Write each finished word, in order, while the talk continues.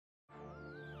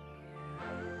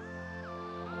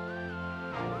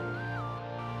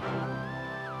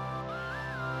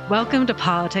Welcome to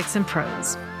Politics and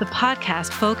Prose, the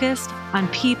podcast focused on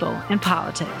people and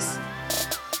politics.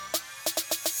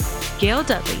 Gail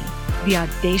Dudley, the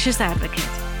audacious advocate,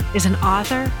 is an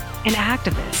author and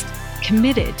activist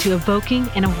committed to evoking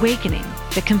an awakening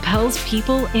that compels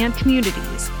people and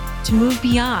communities to move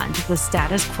beyond the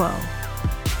status quo.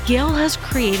 Gail has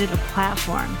created a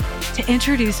platform to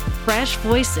introduce fresh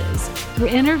voices through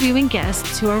interviewing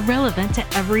guests who are relevant to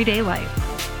everyday life.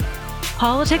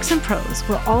 Politics and Prose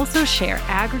will also share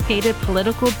aggregated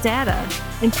political data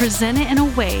and present it in a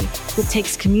way that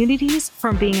takes communities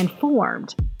from being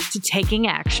informed to taking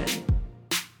action.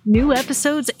 New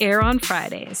episodes air on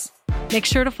Fridays. Make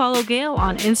sure to follow Gail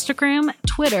on Instagram,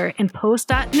 Twitter, and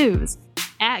post.news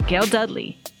at Gail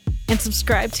Dudley. And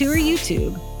subscribe to her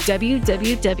YouTube,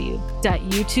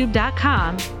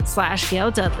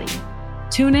 www.youtube.com/Gail Dudley.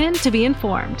 Tune in to be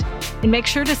informed, and make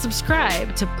sure to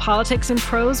subscribe to Politics and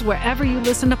Prose wherever you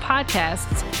listen to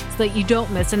podcasts so that you don't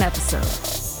miss an episode.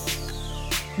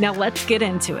 Now let's get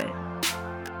into it.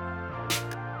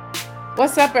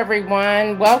 What's up,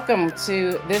 everyone? Welcome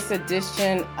to this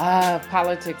edition of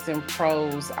Politics and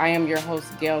Prose. I am your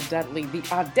host, Gail Dudley, the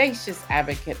audacious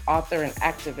advocate, author, and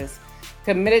activist,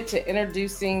 committed to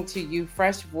introducing to you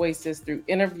fresh voices through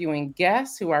interviewing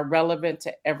guests who are relevant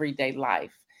to everyday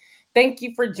life. Thank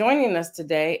you for joining us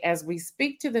today as we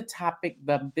speak to the topic,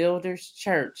 the Builders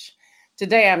Church.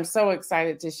 Today, I'm so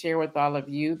excited to share with all of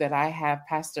you that I have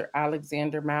Pastor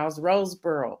Alexander Miles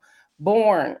Roseboro,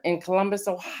 born in Columbus,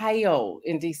 Ohio,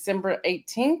 in December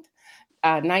 18th,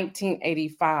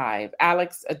 1985.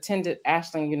 Alex attended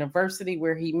Ashland University,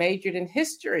 where he majored in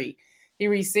history. He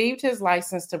received his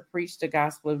license to preach the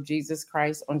gospel of Jesus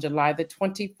Christ on July the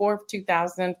 24th,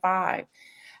 2005.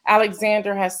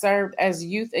 Alexander has served as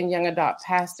youth and young adult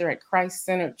pastor at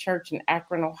Christ-Centered Church in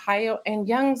Akron, Ohio, and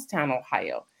Youngstown,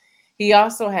 Ohio. He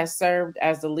also has served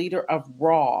as the leader of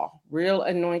RAW, Real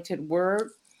Anointed Word,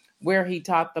 where he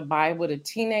taught the Bible to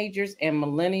teenagers and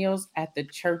millennials at the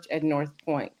church at North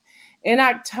Point. In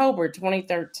October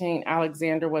 2013,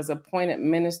 Alexander was appointed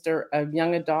minister of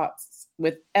young adults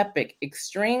with Epic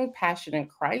Extreme Passion in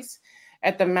Christ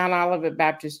at the Mount Olivet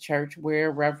Baptist Church,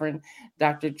 where Reverend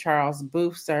Dr. Charles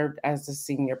Booth served as the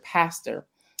senior pastor.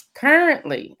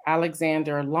 Currently,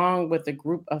 Alexander, along with a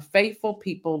group of faithful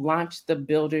people, launched the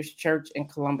Builders Church in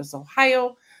Columbus,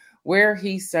 Ohio, where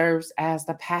he serves as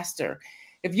the pastor.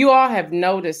 If you all have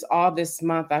noticed, all this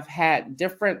month, I've had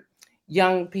different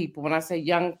young people. When I say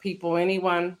young people,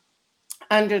 anyone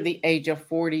under the age of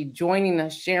 40 joining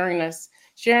us, sharing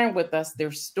with us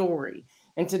their story.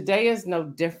 And today is no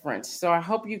different. So I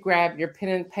hope you grab your pen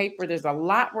and paper. There's a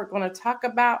lot we're going to talk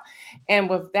about. And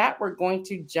with that, we're going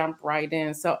to jump right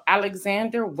in. So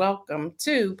Alexander, welcome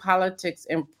to Politics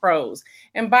and Prose.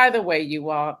 And by the way, you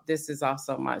all, this is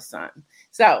also my son.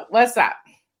 So what's up?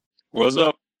 What's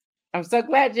up? I'm so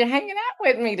glad you're hanging out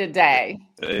with me today.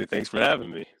 Hey, thanks for having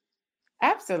me.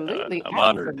 Absolutely. I'm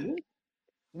honored.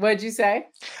 What'd you say?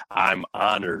 I'm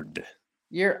honored.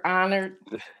 You're honored.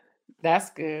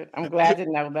 That's good. I'm glad to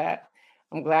know that.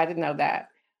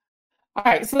 All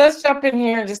right, so let's jump in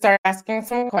here and just start asking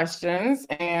some questions.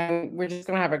 And we're just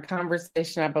going to have a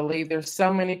conversation. I believe there's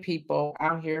so many people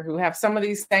out here who have some of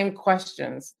these same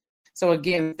questions. So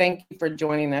again, thank you for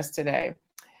joining us today.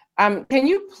 Can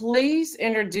you please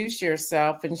introduce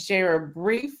yourself and share a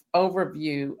brief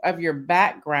overview of your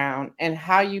background and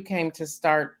how you came to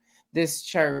start this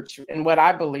church in what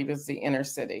I believe is the inner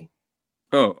city?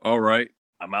 Oh, all right.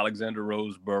 I'm Alexander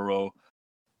Roseboro.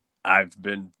 I've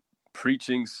been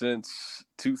preaching since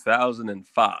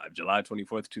 2005, July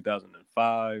 24th,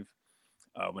 2005,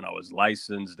 when I was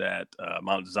licensed at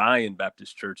Mount Zion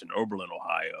Baptist Church in Oberlin,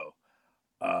 Ohio,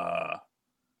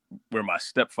 where my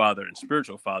stepfather and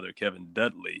spiritual father, Kevin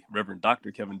Dudley, Reverend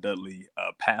Dr. Kevin Dudley,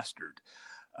 pastored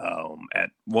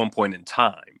at one point in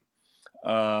time.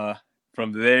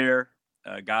 From there,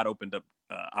 God opened up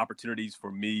opportunities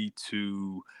for me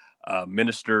to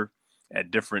minister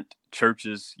at different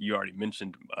churches. You already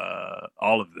mentioned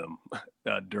all of them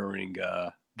during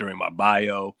my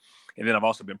bio, and then I've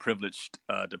also been privileged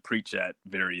to preach at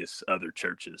various other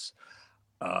churches.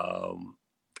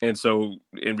 And so,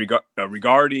 in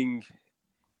regarding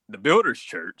the Builders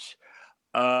Church,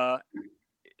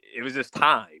 it was just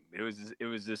time. It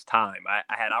was just time. I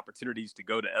had opportunities to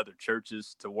go to other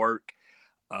churches to work,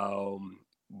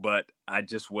 but I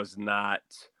just was not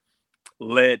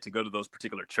led to go to those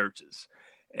particular churches.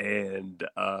 And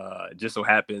it just so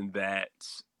happened that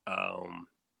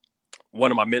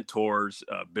one of my mentors,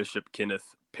 Bishop Kenneth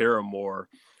Paramore,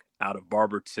 out of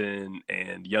Barberton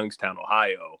and Youngstown,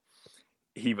 Ohio,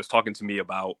 he was talking to me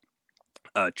about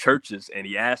churches, and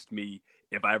he asked me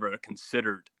if I ever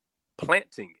considered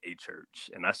planting a church.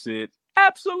 And I said,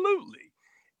 absolutely.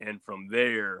 And from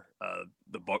there,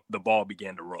 the ball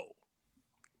began to roll.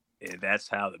 And that's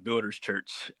how the Builders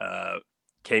Church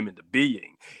came into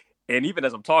being. And even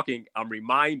as I'm talking, I'm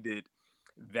reminded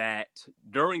that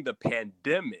during the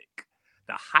pandemic,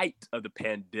 the height of the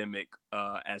pandemic,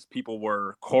 as people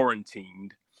were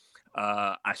quarantined,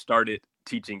 I started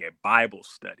teaching a Bible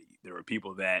study. There were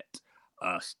people that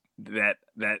I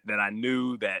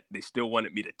knew that they still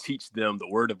wanted me to teach them the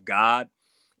Word of God,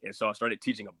 and so I started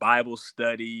teaching a Bible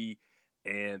study,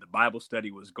 and the Bible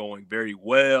study was going very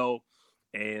well,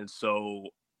 and so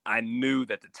I knew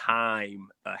that the time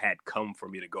had come for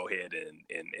me to go ahead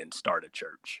and start a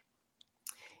church.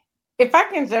 If I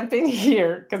can jump in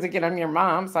here, because again, I'm your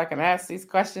mom, so I can ask these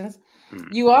questions.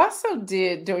 You also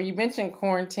did, or you mentioned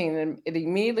quarantine, and it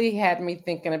immediately had me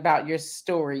thinking about your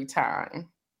story time.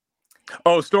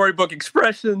 Oh, storybook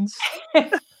expressions.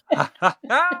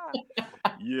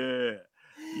 Yeah.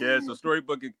 So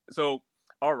storybook. So,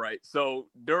 all right. So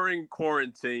during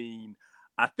quarantine,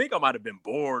 I think I might have been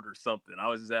bored or something. I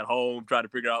was just at home trying to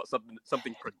figure out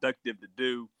something productive to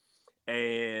do.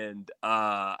 And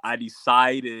I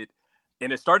decided,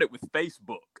 and it started with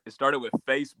Facebook.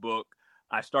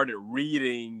 I started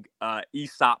reading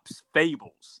Aesop's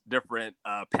fables, different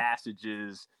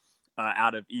passages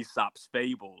out of Aesop's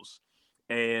fables.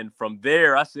 And from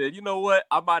there, I said, you know what?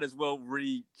 I might as well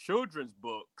read children's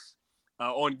books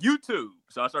on YouTube.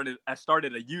 So I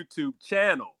started a YouTube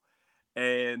channel,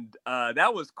 and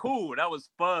that was cool. That was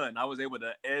fun. I was able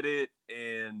to edit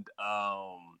and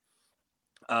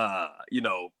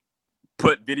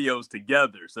put videos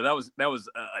together. So that was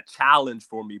a challenge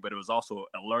for me, but it was also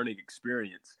a learning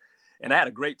experience. And I had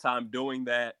a great time doing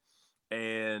that,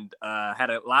 and had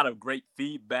a lot of great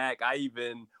feedback.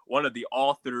 One of the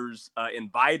authors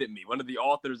invited me. One of the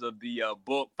authors of the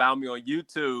book found me on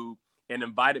YouTube and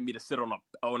invited me to sit on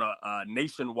a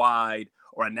nationwide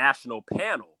or a national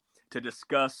panel to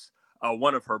discuss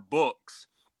one of her books.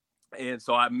 And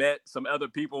so I met some other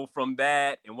people from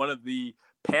that, and one of the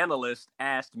panelists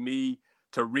asked me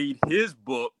to read his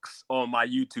books on my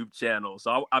YouTube channel.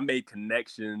 So I made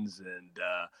connections, and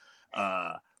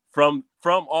from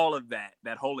all of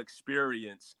that whole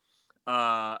experience,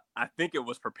 I think it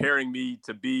was preparing me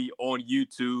to be on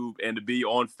YouTube and to be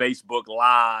on Facebook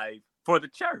Live for the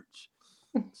church.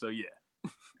 So yeah.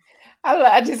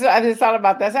 I just thought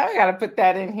about that. So I got to put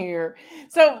that in here.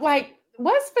 So, like,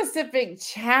 what specific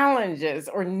challenges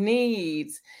or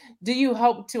needs do you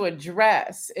hope to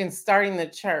address in starting the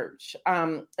church?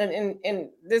 And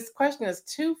this question is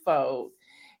twofold.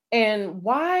 And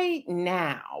why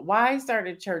now? Why start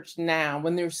a church now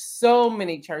when there's so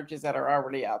many churches that are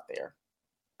already out there?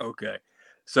 Okay.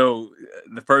 So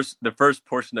the first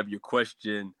portion of your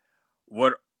question,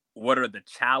 what are the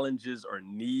challenges or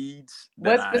needs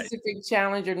that What specific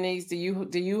challenge or needs do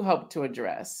you hope to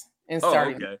address in Oh,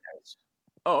 starting okay. the church?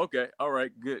 Oh, okay. All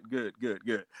right. Good.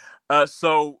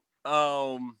 So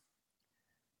I'm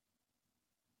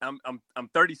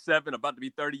 37, about to be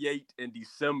 38 in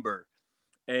December,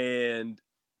 and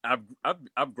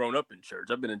I've grown up in church.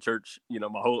 I've been in church,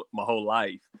 my whole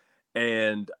life,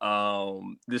 and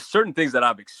there's certain things that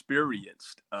I've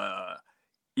experienced,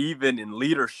 even in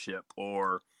leadership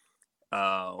or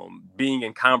being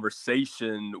in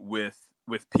conversation with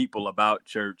people about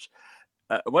church.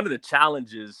 One of the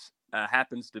challenges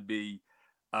happens to be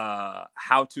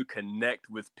how to connect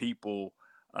with people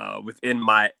within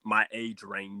my age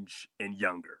range and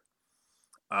younger,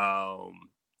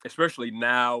 especially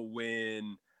now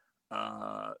when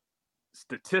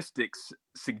statistics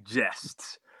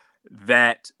suggest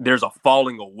that there's a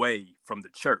falling away from the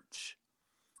church.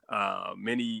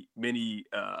 Many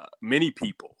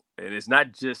people, and it's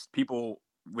not just people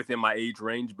within my age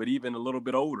range, but even a little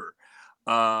bit older,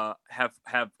 have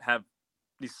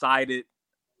decided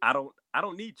I don't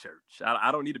need church.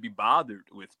 I don't need to be bothered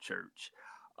with church.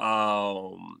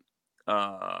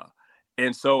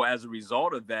 And so as a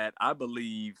result of that, I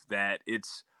believe that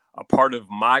it's a part of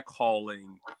my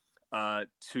calling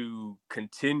to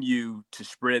continue to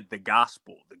spread the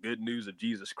gospel, the good news of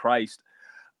Jesus Christ,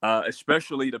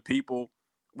 especially to people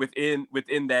within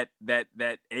that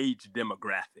age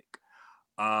demographic.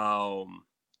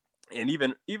 And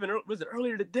even was it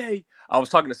earlier today? I was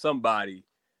talking to somebody.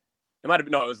 It might have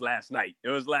been, no, it was last night.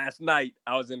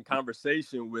 I was in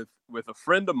conversation with a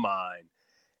friend of mine,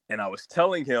 and I was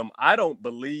telling him I don't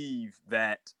believe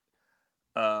that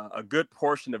a good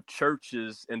portion of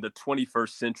churches in the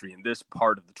 21st century, in this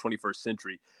part of the 21st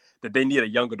century, that they need a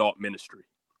young adult ministry.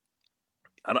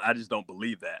 I just don't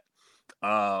believe that.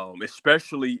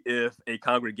 especially if a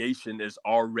congregation is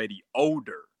already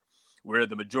older, where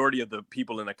the majority of the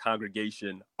people in the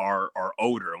congregation are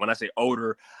older. And when I say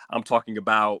older, I'm talking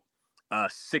about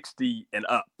 60 and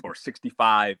up, or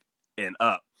 65 and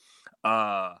up.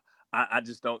 I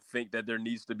just don't think that there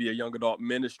needs to be a young adult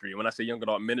ministry. When I say young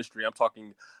adult ministry, I'm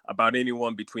talking about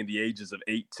anyone between the ages of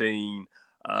 18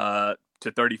 to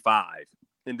 35.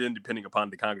 And then depending upon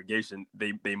the congregation,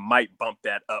 they might bump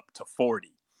that up to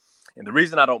 40. And the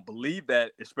reason I don't believe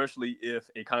that, especially if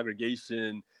a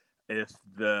congregation, if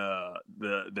the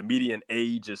median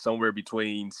age is somewhere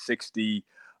between 60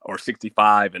 or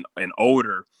 65 and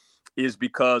older, is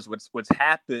because what's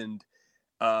happened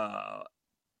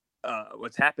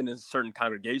in certain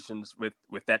congregations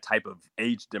with that type of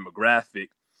age demographic,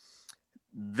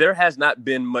 there has not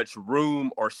been much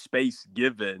room or space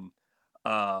given,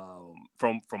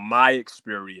 from my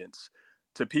experience,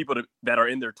 to people that are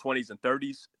in their 20s and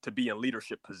 30s to be in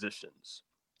leadership positions.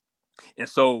 And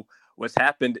so what's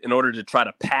happened, in order to try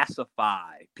to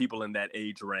pacify people in that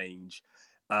age range,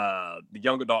 the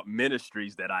young adult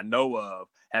ministries that I know of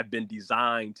have been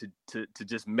designed to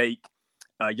just make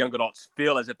young adults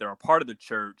feel as if they're a part of the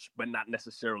church, but not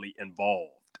necessarily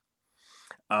involved.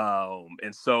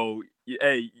 And so,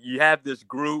 hey, you have this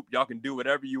group, y'all can do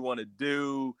whatever you want to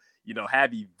do,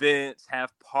 have events,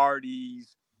 have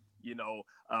parties,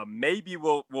 maybe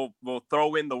we'll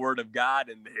throw in the word of God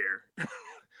in there,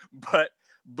 but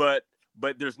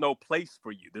there's no place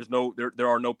for you. There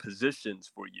are no positions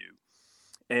for you.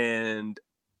 And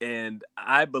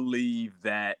I believe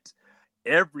that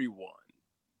everyone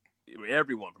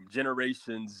from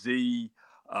Generation Z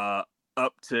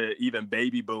up to even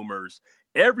baby boomers,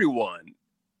 everyone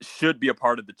should be a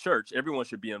part of the church. Everyone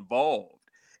should be involved.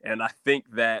 And I think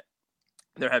that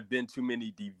there have been too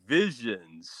many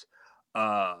divisions,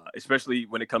 especially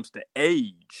when it comes to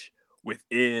age,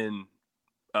 within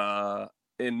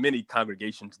in many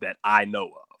congregations that I know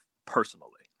of personally.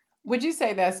 Would you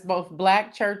say that's both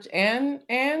Black church and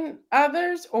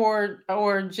others, or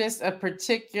just a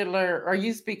particular? Are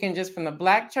you speaking just from the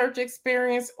Black church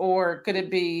experience, or could it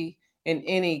be in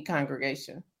any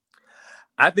congregation?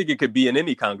 I think it could be in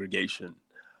any congregation.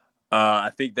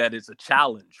 I think that it's a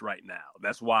challenge right now.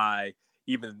 That's why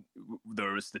even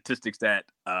the statistics that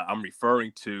I'm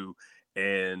referring to,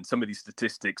 and some of these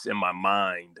statistics in my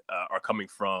mind are coming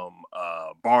from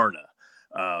Barna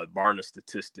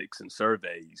statistics and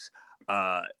surveys.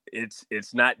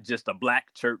 It's not just a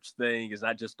Black church thing. It's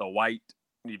not just a white,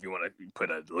 if you want to put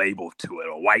a label to it,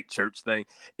 a white church thing.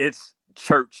 It's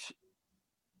church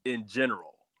in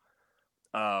general,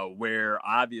 where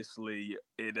obviously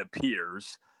it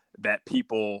appears that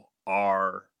people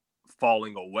are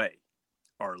falling away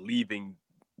or leaving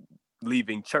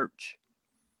church,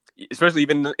 especially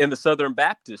even in the Southern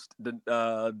Baptist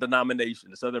denomination,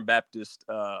 the Southern Baptist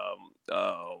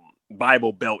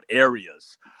Bible Belt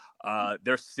areas.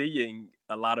 They're seeing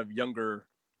a lot of younger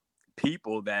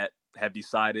people that have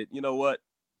decided, you know what,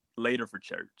 later for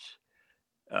church.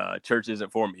 Church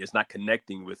isn't for me. It's not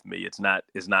connecting with me. It's not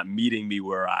meeting me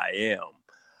where I am.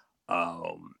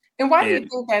 And why do you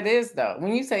think that is, though?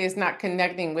 When you say it's not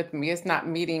connecting with me, it's not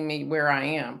meeting me where I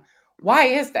am. Why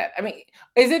is that? I mean,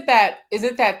 is it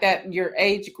that your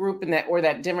age group and or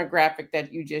that demographic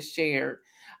that you just shared,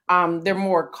 they're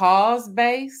more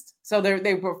cause-based? So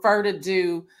they prefer to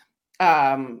do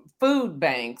food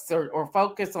banks or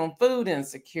focus on food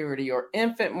insecurity or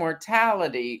infant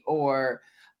mortality or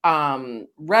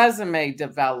resume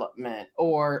development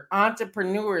or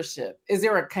entrepreneurship. Is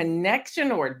there a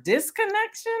connection or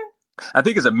disconnection? I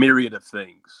think it's a myriad of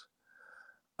things.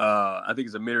 I think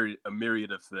it's a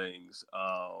myriad of things.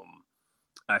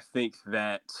 I think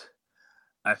that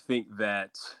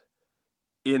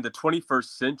in the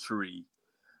 21st century,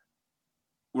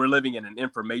 we're living in an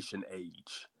information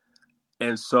age.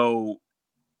 And so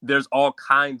there's all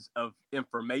kinds of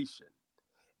information.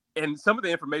 And some of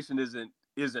the information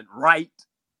isn't right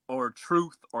or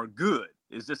truth or good.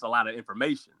 It's just a lot of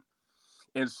information.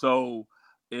 And so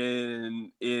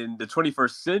in the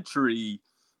 21st century,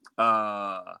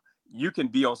 you can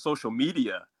be on social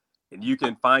media and you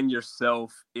can find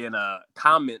yourself in a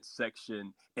comment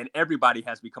section and everybody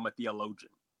has become a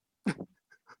theologian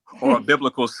or a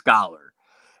biblical scholar.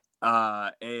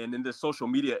 And in the social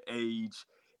media age,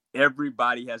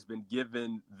 everybody has been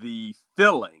given the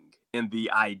feeling and the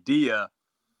idea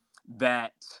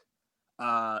that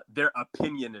their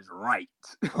opinion is right.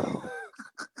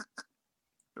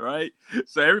 Right?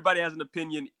 So everybody has an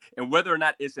opinion, and whether or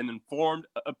not it's an informed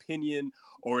opinion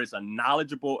or it's a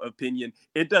knowledgeable opinion,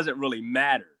 it doesn't really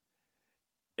matter.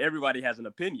 Everybody has an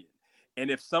opinion. And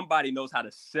if somebody knows how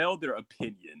to sell their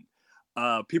opinion,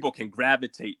 people can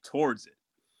gravitate towards it.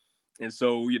 And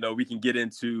so, we can get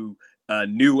into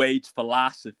new age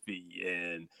philosophy,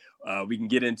 and we can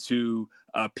get into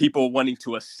people wanting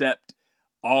to accept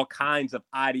all kinds of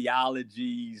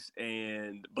ideologies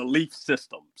and belief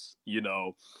systems,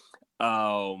 and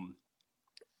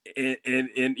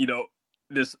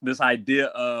this idea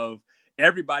of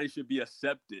everybody should be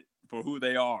accepted for who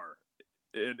they are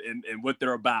and what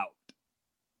they're about,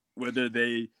 whether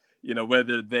they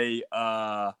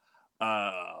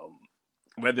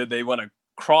whether they want to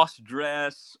cross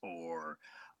dress, or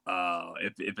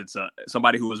if it's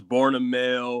somebody who was born a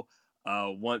male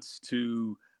wants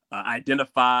to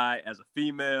identify as a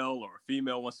female, or a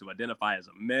female wants to identify as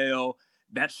a male.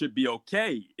 That should be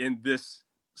okay in this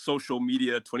social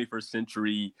media 21st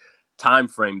century time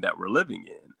frame that we're living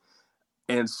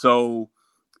in. And so,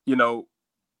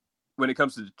 when it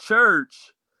comes to the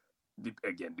church,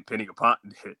 again, depending upon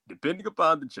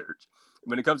the church,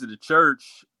 when it comes to the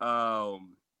church,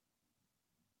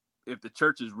 if the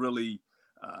church is really,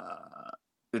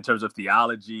 in terms of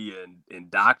theology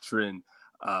and doctrine,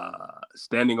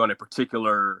 standing on a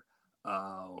particular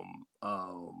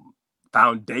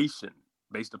foundation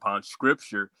based upon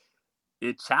Scripture,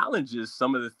 it challenges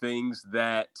some of the things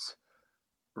that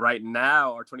right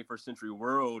now our 21st century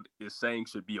world is saying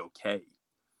should be okay.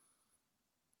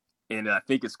 And I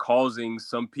think it's causing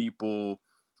some people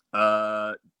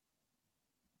to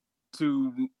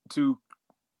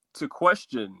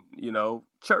question,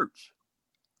 church.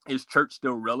 Is church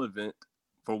still relevant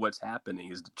for what's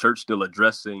happening? Is the church still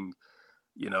addressing,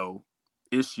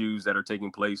 issues that are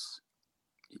taking place,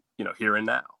 here and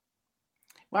now?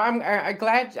 Well, I'm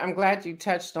glad you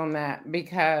touched on that,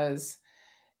 because,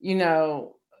 and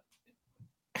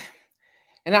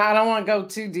I don't want to go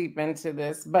too deep into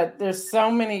this, but there's so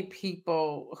many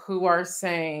people who are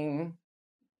saying,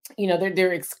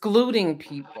 they're excluding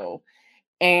people.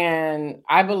 And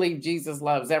I believe Jesus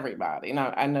loves everybody. And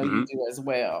I know you do as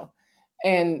well.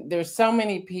 And there's so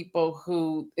many people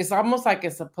who, it's almost like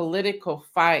it's a political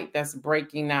fight that's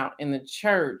breaking out in the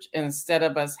church, instead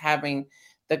of us having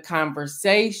the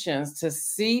conversations to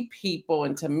see people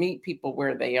and to meet people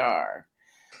where they are.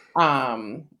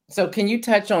 So can you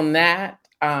touch on that?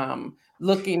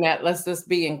 Looking at, let's just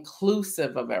be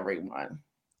inclusive of everyone.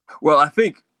 Well, I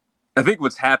think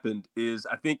what's happened is,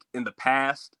 I think in the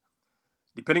past,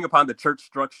 depending upon the church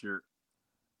structure,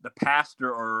 the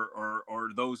pastor or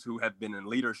those who have been in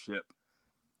leadership,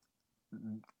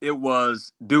 it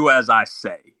was do as I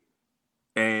say.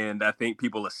 And I think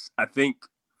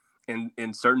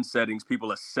in certain settings,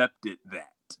 people accepted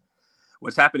that.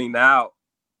 What's happening now,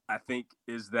 I think,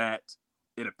 is that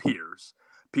it appears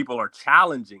people are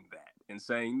challenging that and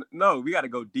saying, no, we got to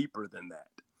go deeper than that.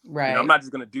 Right. I'm not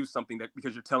just going to do something that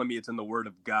because you're telling me it's in the Word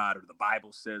of God or the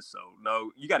Bible says so.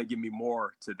 No, you got to give me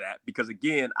more to that, because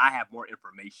again, I have more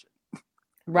information.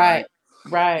 Right.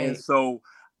 And so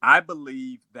I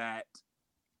believe that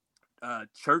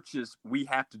churches, we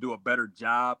have to do a better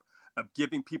job of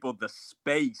giving people the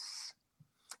space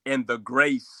and the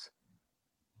grace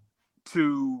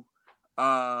to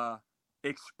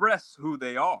express who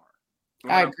they are.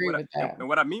 I agree with that. And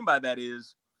what I mean by that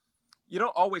is, you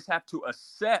don't always have to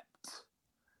accept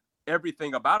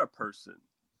everything about a person,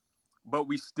 but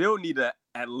we still need to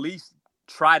at least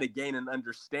try to gain an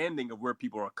understanding of where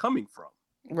people are coming from.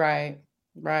 Right.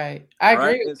 I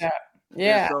agree with that.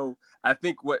 Yeah. And so I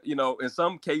think in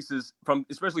some cases,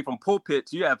 especially from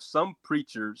pulpits, you have some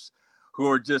preachers who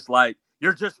are just like,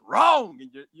 you're just wrong,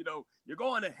 and you're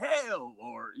going to hell,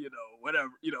 or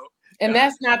whatever, And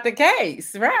that's not the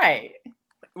case, right?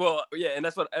 Well, yeah, and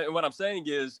that's what I'm saying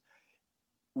is,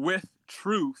 with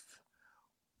truth,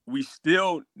 we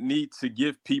still need to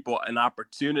give people an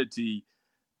opportunity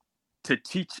to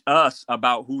teach us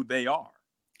about who they are,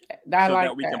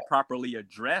 that we can properly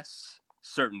address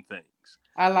certain things.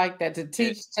 I like that, to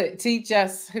teach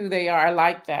us who they are. I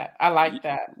like that.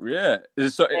 Yeah.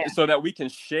 So that we can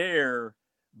share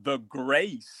the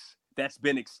grace that's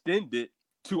been extended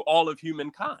to all of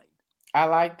humankind. I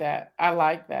like that.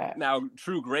 Now,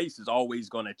 true grace is always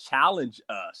going to challenge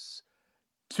us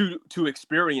to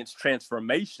experience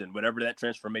transformation, whatever that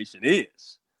transformation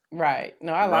is. Right.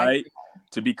 No, I like that.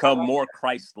 To become more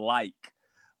Christ-like.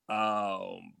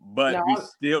 But we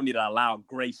still need to allow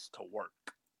grace to work.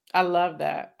 I love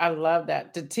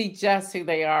that. To teach us who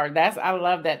they are. I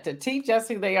love that, to teach us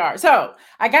who they are. So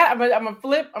I'm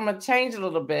gonna change a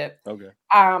little bit. Okay.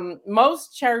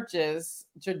 Most churches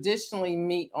traditionally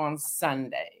meet on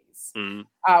Sundays.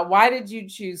 Mm-hmm. Why did you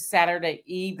choose Saturday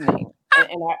evening?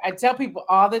 And I tell people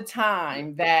all the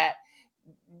time that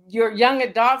your young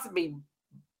adults be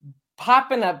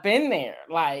popping up in there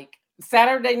like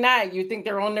Saturday night. You think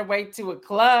they're on their way to a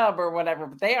club or whatever,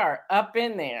 but they are up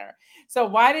in there. So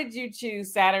why did you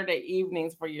choose Saturday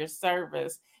evenings for your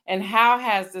service? And how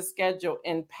has the schedule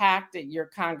impacted your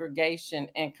congregation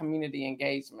and community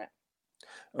engagement?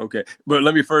 Okay, but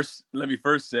let me first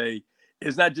say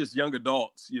it's not just young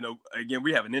adults. Again,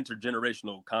 we have an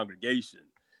intergenerational congregation,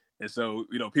 and so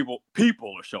people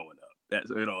are showing up. That's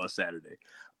on Saturday.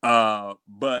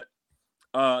 But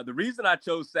the reason I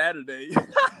chose Saturday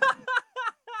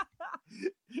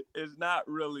is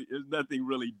nothing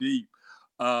really deep.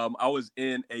 I was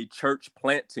in a church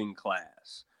planting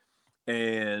class,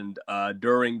 and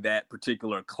during that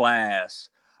particular class,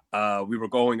 we were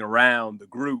going around the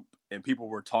group, and people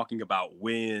were talking about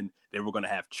when they were going to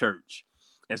have church.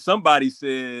 And somebody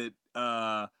said,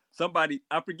 I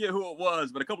forget who it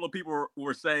was, but a couple of people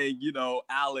were saying,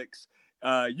 Alex,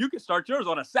 you can start yours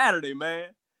on a Saturday, man.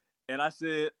 And I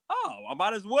said, oh, I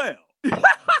might as well,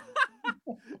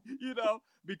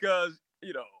 because,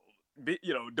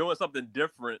 doing something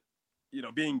different,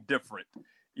 being different,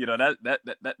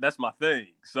 that's my thing.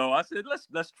 So I said,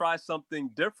 let's try something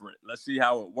different. Let's see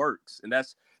how it works. And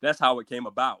that's how it came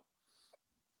about.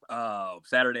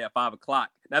 Saturday at 5:00.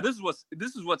 Now, this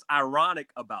is what's ironic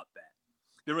about that.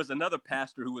 There was another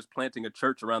pastor who was planting a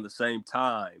church around the same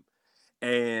time,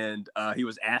 and he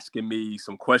was asking me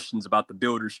some questions about the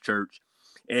Builders Church,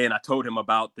 and I told him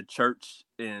about the church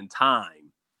and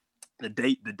time, the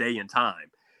day and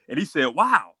time, and he said,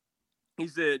 "Wow." He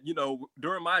said,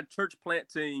 during my church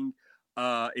planting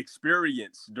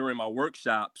experience during my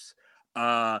workshops,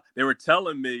 they were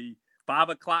telling me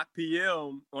 5:00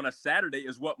 p.m. on a Saturday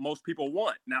is what most people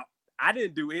want. Now, I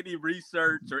didn't do any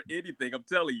research or anything. I'm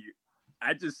telling you,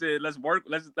 I just said, let's work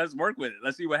with it.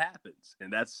 Let's see what happens.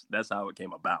 And that's how it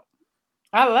came about.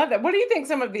 I love that. What do you think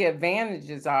some of the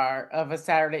advantages are of a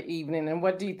Saturday evening, and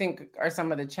what do you think are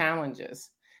some of the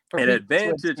challenges for An people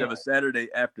advantage of a Saturday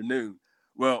afternoon?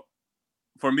 Well,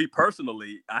 for me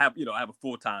personally, I have a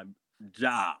full-time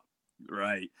job,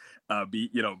 right?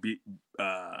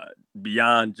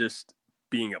 Beyond just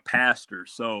being a pastor.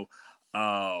 So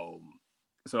I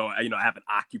have an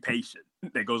occupation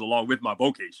that goes along with my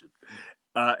vocation.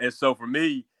 And so for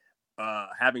me,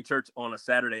 having church on a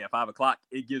Saturday at 5:00,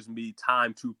 it gives me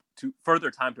time to further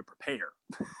time to prepare.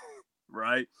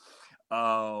 Right.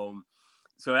 So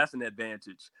that's an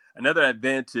advantage. Another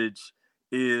advantage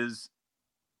is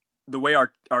the way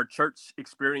our church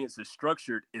experience is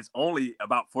structured is only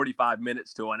about 45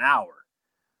 minutes to an hour.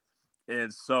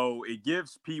 And so it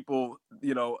gives people,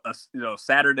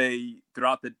 Saturday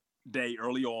throughout the day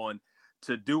early on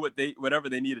to do whatever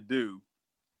they need to do,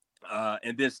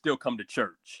 and then still come to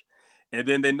church. And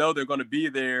then they know they're going to be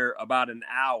there about an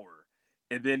hour.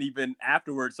 And then even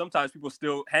afterwards, sometimes people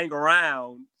still hang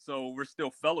around. So we're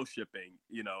still fellowshipping,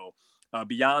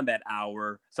 beyond that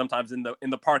hour, sometimes in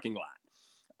the parking lot.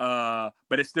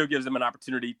 But it still gives them an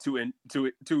opportunity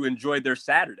to enjoy their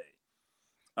Saturday.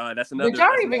 That's another. But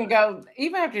y'all even go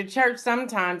even after church.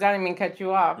 Sometimes I didn't mean cut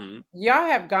you off. Mm-hmm. Y'all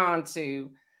have gone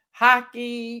to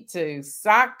hockey, to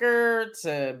soccer,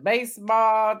 to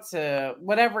baseball, to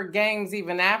whatever games.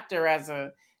 Even after as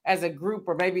a group,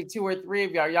 or maybe 2 or 3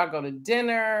 of y'all go to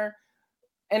dinner,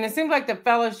 and it seems like the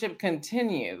fellowship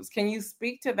continues. Can you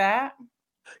speak to that?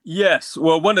 Yes.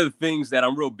 Well, one of the things that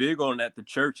I'm real big on at the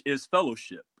church is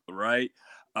fellowship, right?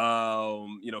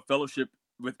 Fellowship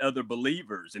with other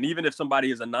believers. And even if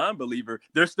somebody is a non-believer,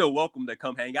 they're still welcome to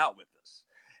come hang out with us.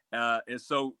 And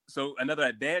so another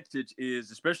advantage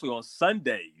is, especially on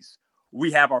Sundays,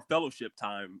 we have our fellowship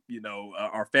time,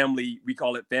 our family, we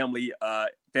call it family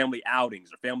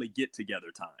outings or family get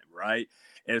together time. Right.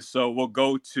 And so we'll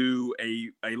go to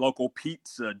a local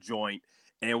pizza joint,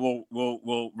 and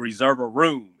we'll reserve a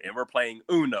room, and we're playing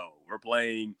Uno. We're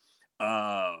playing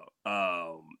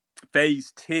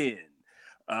Phase 10.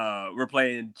 We're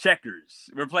playing checkers.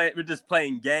 We're just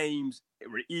playing games.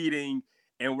 We're eating,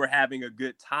 and we're having a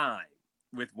good time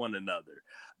with one another.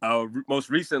 Most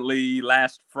recently,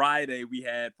 last Friday, we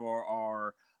had for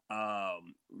our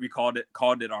we called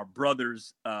it our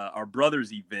brothers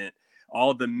event.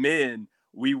 All the men,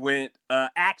 we went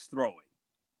axe throwing.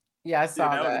 Yeah, I saw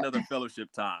that. That was another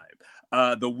fellowship time.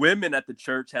 The women at the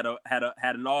church had a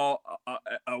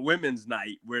women's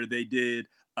night where they did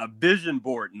a vision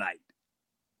board night.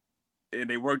 And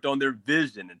they worked on their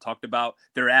vision and talked about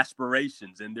their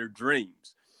aspirations and their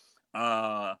dreams.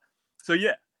 So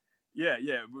yeah.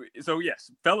 So yes,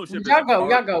 fellowship. Y'all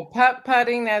go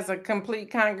putt-putting as a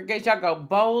complete congregation. Y'all go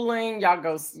bowling. I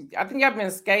think y'all been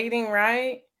skating,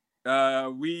 right?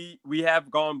 We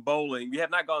have gone bowling. We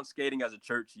have not gone skating as a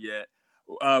church yet.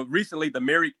 Recently, the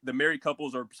married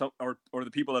couples or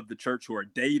the people of the church who are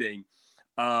dating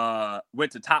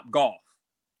went to Top Golf,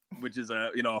 which is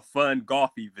a fun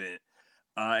golf event,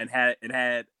 and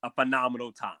had a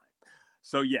phenomenal time.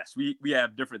 So yes, we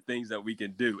have different things that we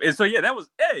can do. And so yeah,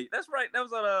 that's right. That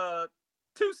was on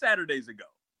 2 Saturdays ago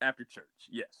after church.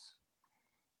 Yes.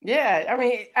 Yeah, I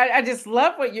mean, I just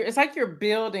love it's like you're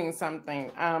building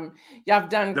something. Y'all have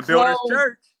done the clothes. Builders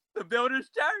Church. The Builders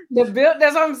Church.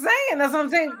 That's what I'm saying. That's what I'm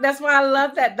saying. That's why I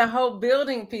love that, the whole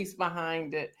building piece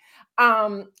behind it.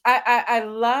 I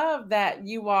love that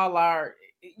you all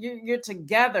you're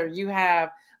together. You have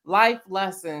life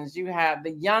lessons. You have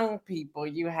the young people.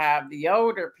 You have the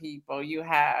older people. You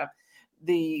have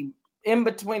the in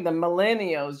between, the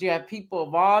millennials. You have people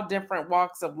of all different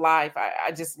walks of life.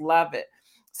 I just love it.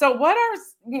 So what are,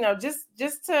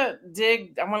 just to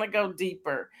dig, I want to go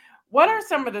deeper. What are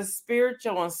some of the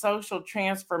spiritual and social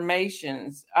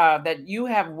transformations that you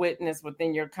have witnessed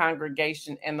within your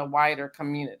congregation and the wider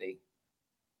community?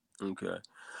 Okay.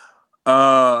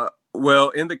 Well,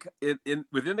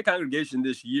 within the congregation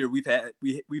this year, we've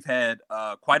had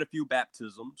quite a few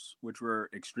baptisms, which we're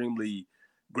extremely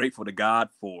grateful to God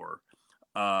for,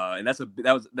 and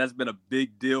that's been a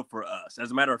big deal for us.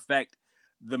 As a matter of fact,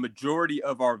 the majority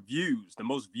of our views, the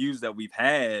most views that we've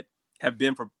had, have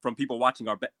been from people watching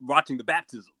the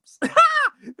baptisms.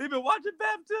 They've been watching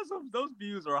baptisms. Those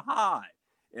views are high,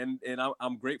 and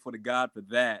I'm grateful to God for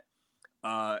that.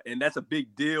 And that's a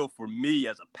big deal for me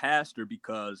as a pastor,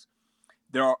 because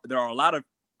there are a lot of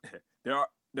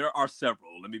there are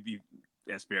several. Let me be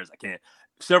as fair as I can.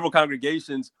 Several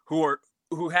congregations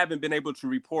who haven't been able to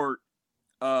report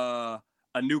a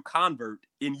new convert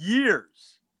in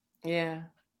years. Yeah.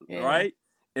 Right.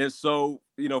 And so,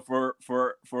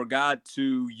 for God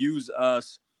to use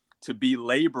us to be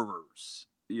laborers,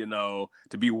 to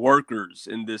be workers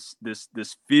in this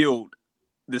field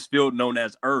known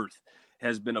as earth,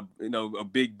 has been a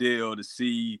big deal, to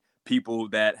see people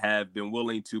that have been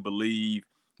willing to believe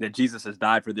that Jesus has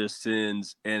died for their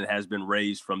sins and has been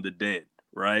raised from the dead.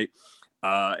 Right.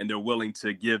 And they're willing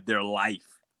to give their life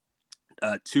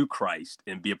to Christ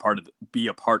and be a part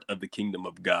of the kingdom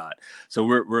of God. So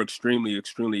we're extremely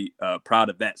proud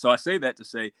of that. So I say that to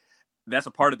say that's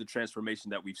a part of the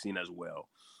transformation that we've seen as well,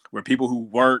 where people who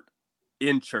weren't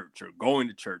in church or going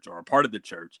to church or a part of the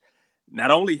church,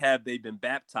 not only have they been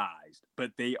baptized,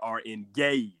 but they are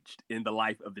engaged in the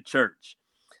life of the church.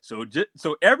 So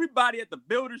everybody at the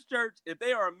Builders Church, if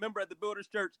they are a member at the Builders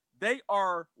Church, they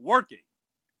are working.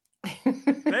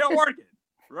 They are working,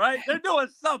 right? They're doing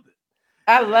something.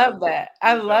 I love that.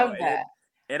 I love that.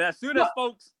 And as soon as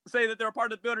folks say that they're a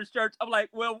part of the Builders Church, I'm like,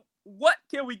 well, what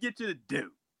can we get you to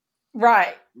do?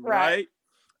 Right.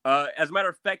 As a matter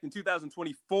of fact, in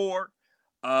 2024,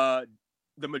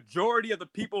 the majority of the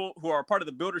people who are a part of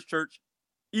the Builders Church,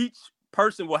 each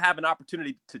person will have an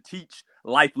opportunity to teach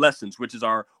life lessons, which is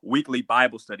our weekly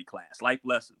Bible study class, life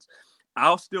lessons.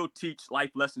 I'll still teach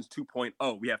Life Lessons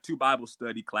 2.0. We have 2 Bible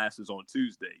study classes on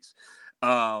Tuesdays.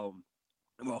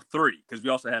 Well, 3, because we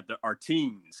also have our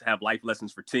teens have life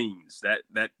lessons for teens.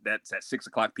 That's at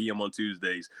 6:00 p.m. on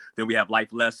Tuesdays. Then we have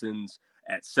life lessons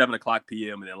at 7:00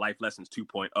 p.m. and then life lessons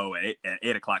 2.0 at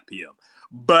 8:00 p.m.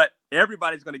 But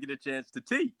everybody's going to get a chance to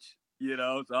teach,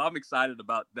 so I'm excited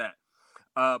about that.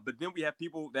 But then we have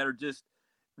people that are just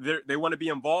they want to be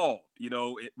involved,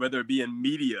 whether it be in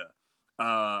media,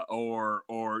 or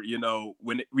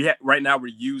when right now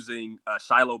we're using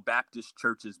Shiloh Baptist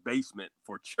Church's basement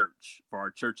for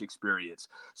our church experience.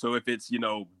 So if it's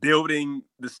building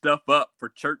the stuff up for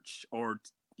church, or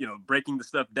breaking the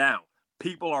stuff down,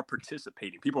 people are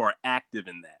participating. People are active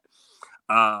in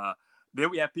that. Then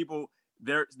we have people,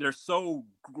 they're so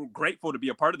grateful to be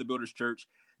a part of the Builders Church.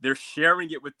 They're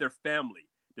sharing it with their family.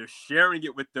 They're sharing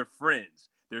it with their friends.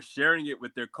 They're sharing it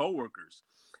with their coworkers.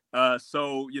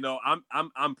 So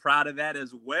I'm proud of that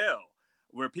as well,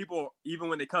 where people, even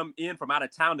when they come in from out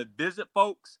of town to visit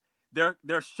folks, they're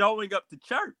showing up to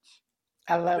church.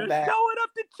 I love that. They're showing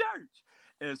up to church.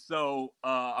 And so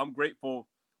I'm grateful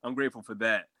for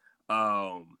that.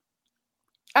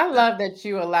 I love that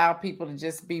you allow people to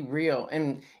just be real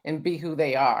and be who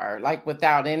they are, like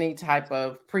without any type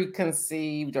of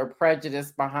preconceived or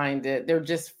prejudice behind it. They're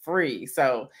just free.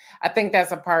 So I think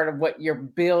that's a part of what you're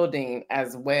building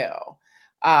as well.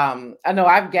 I know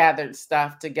I've gathered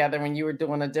stuff together when you were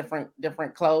doing a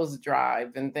different clothes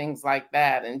drive and things like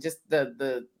that, and just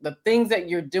the things that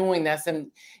you're doing.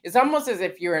 It's almost as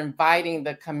if you're inviting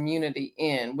the community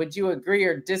in. Would you agree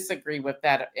or disagree with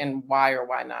that, and why or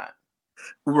why not?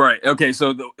 Right. Okay.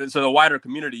 So the wider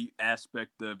community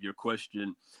aspect of your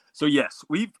question. So yes,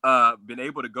 we've been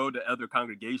able to go to other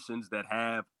congregations that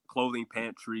have clothing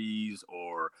pantries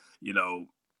or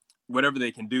whatever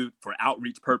they can do for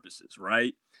outreach purposes,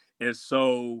 right? And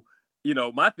so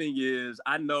my thing is,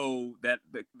 I know that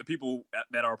the people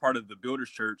that are part of the Builders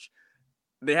Church,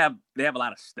 they have a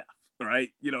lot of stuff, right?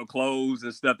 Clothes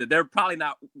and stuff that they're probably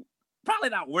not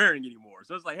wearing anymore.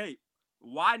 So it's like, hey,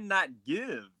 why not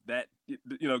give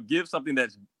something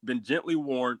that's been gently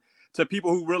worn to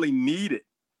people who really need it,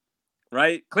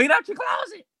 right? Clean out your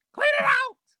closet, clean it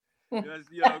out.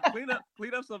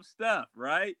 Clean up some stuff,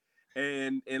 right?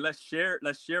 And let's share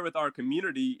with our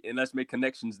community, and let's make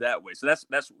connections that way. So that's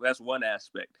one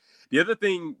aspect. The other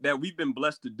thing that we've been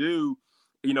blessed to do,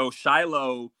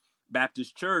 Shiloh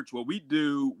Baptist Church, what we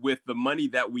do with the money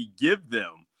that we give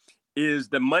them is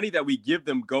the money that we give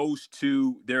them goes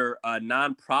to their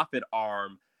nonprofit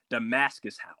arm,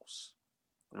 Damascus House,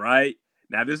 right?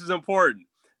 Now this is important,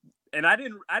 and I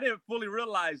didn't fully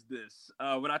realize this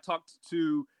when I talked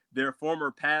to their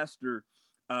former pastor,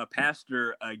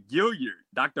 Pastor Gilliard,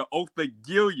 Dr. Otha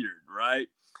Gilliard, right?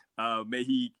 May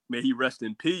he rest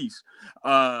in peace.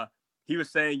 He was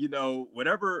saying,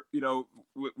 whatever,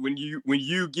 when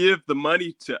you give the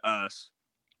money to us,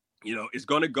 it's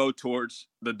going to go towards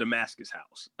the Damascus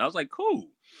House. I was like, cool.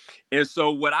 And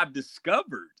so what I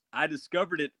discovered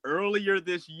it earlier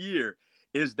this year,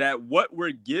 is that what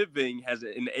we're giving has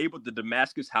enabled the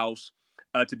Damascus House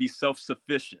to be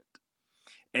self-sufficient.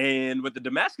 And what the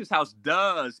Damascus House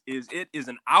does is it is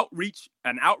an outreach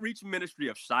ministry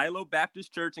of Shiloh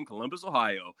Baptist Church in Columbus,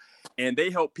 Ohio, and they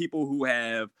help people who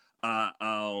have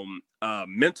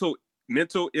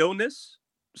mental illness.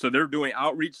 So they're doing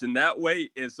outreach in that way,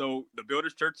 and so the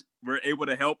Builders Church, we're able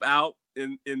to help out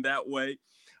in that way.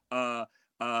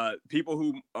 People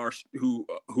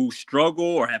who struggle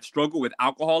or have struggled with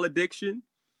alcohol addiction,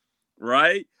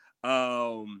 right?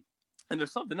 And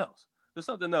there's something else.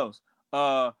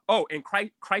 And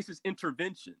crisis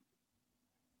intervention,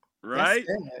 right?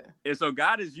 And so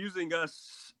God is using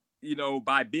us,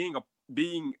 by being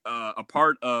a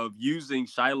part of using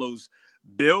Shiloh's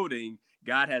building.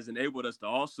 God has enabled us to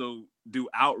also do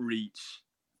outreach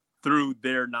through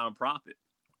their nonprofit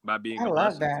by being I a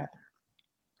love blessing. that.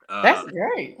 That's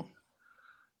great.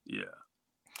 Yeah.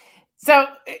 So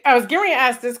I was going to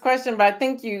ask this question, but I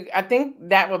think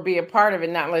that would be a part of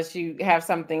it, not unless you have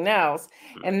something else.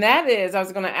 And that is, I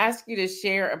was going to ask you to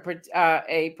share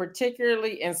a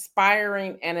particularly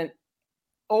inspiring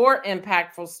or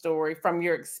impactful story from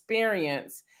your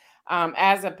experience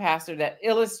as a pastor that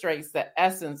illustrates the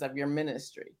essence of your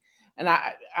ministry. And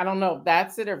I don't know if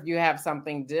that's it, or if you have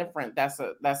something different. That's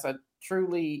a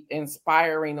truly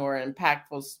inspiring or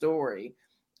impactful story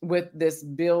with this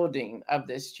building of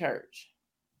this church.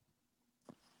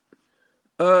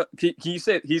 Can you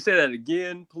say that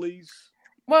again, please?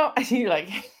 Well, you're like,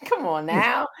 come on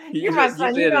now. You're my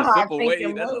son. You You said know a how I simple think way.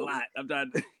 and That's a move. lot. I'm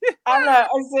trying to... I know.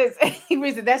 It says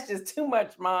he said that's just too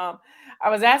much, Mom. I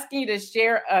was asking you to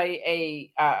share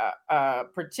a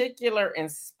particular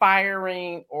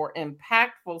inspiring or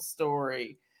impactful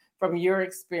story from your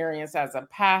experience as a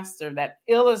pastor that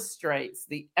illustrates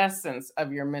the essence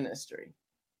of your ministry.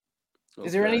 Okay.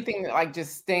 Is there anything that like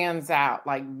just stands out?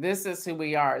 Like, this is who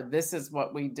we are. This is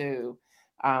what we do.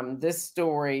 This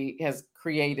story has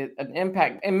created an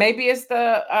impact, and maybe it's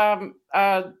the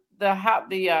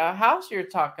house you're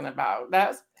talking about.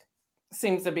 That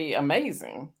seems to be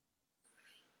amazing.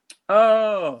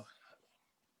 Oh,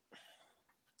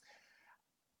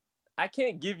 I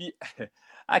can't give you.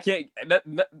 I can't.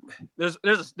 There's.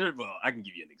 Well, I can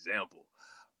give you an example,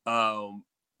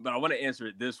 but I want to answer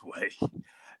it this way.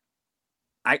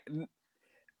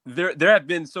 There have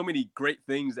been so many great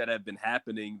things that have been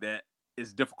happening that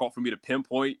it's difficult for me to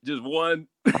pinpoint just one.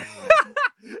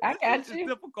 I got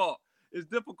you. It's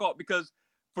difficult because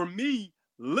for me,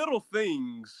 little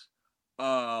things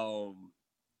are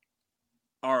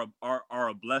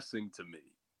a blessing to me,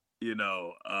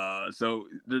 so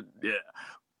yeah.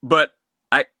 But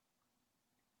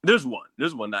there's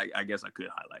one that I guess I could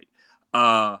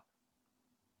highlight.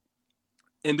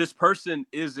 And this person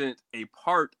isn't a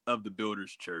part of the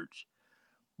Builders Church,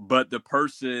 but the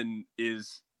person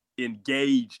is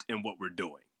engaged in what we're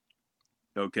doing.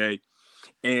 Okay.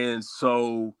 And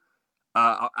so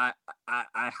I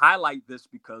highlight this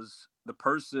because the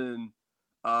person,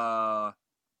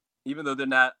 even though they're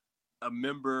not a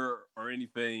member or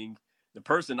anything, the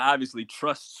person obviously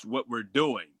trusts what we're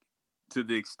doing, to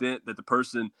the extent that the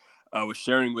person was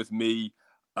sharing with me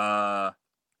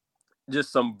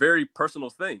just some very personal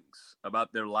things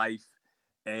about their life.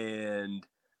 And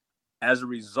as a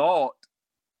result,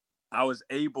 I was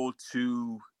able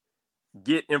to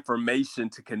get information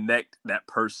to connect that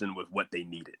person with what they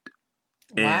needed.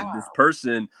 And Wow. this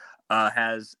person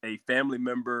has a family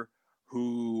member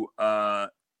who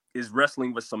is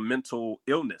wrestling with some mental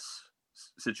illness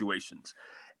situations.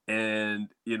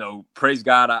 And, praise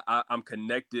God, I'm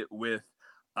connected with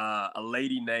a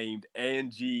lady named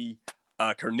Angie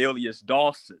Cornelius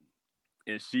Dawson.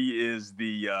 And she is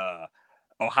the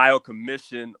Ohio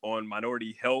Commission on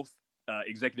Minority Health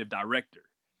executive director.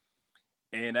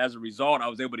 And as a result, I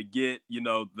was able to get,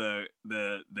 the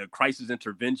crisis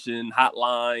intervention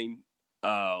hotline.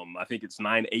 I think it's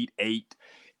 988,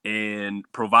 and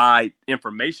provide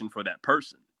information for that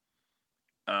person.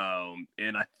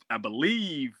 And I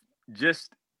believe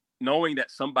just knowing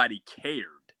that somebody cared,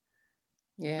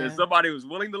 that somebody was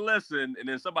willing to listen, and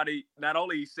then somebody not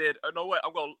only said, "Oh, no, what,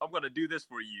 I'm going to do this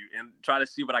for you and try to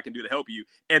see what I can do to help you,"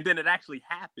 and then it actually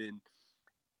happened,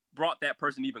 brought that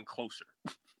person even closer.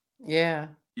 Yeah.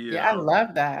 I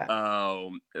love that.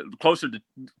 Closer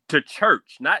to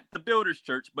church, not the builder's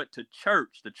church, but to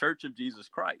church, the Church of Jesus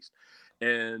Christ.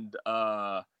 And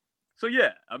so,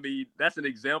 yeah, I mean, that's an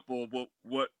example of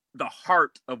what the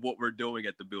heart of what we're doing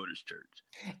at the builder's church.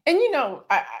 And,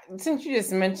 since you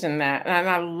just mentioned that, and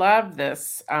I love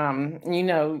this,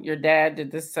 your dad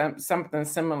did this something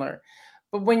similar.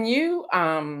 But when you,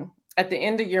 at the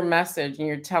end of your message, and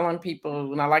you're telling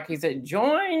people, and I like he said,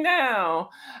 join now,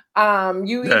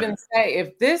 you even say,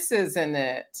 if this isn't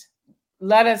it,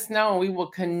 let us know, and we will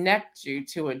connect you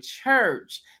to a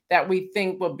church that we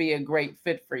think will be a great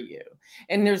fit for you.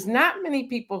 And there's not many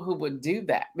people who would do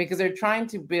that, because they're trying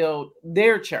to build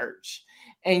their church,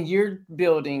 and you're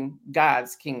building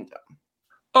God's kingdom.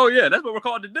 Oh, yeah, that's what we're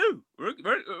called to do.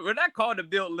 We're not called to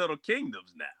build little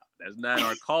kingdoms now. That's not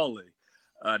our calling.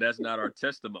 That's not our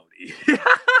testimony.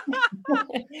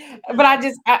 But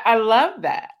I love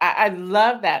that. I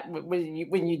love that when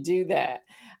you do that.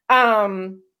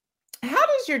 How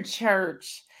does your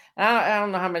church, I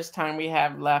don't know how much time we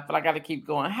have left, but I got to keep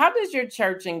going. How does your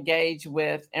church engage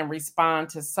with and respond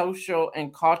to social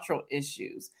and cultural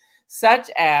issues,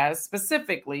 such as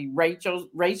specifically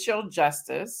racial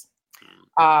justice,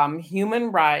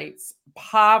 human rights,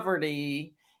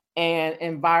 poverty, and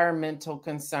environmental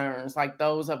concerns like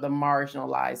those of the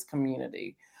marginalized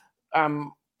community?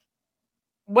 How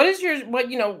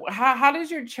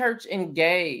does your church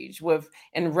engage with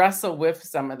and wrestle with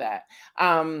some of that?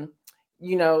 I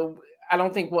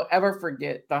don't think we'll ever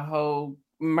forget the whole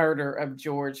murder of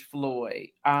George Floyd,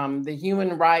 the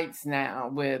human rights now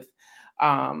with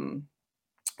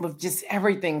just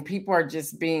everything. People are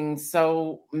just being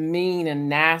so mean and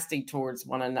nasty towards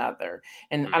one another.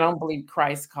 And I don't believe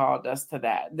Christ called us to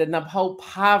that. Then the whole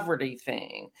poverty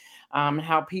thing,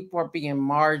 how people are being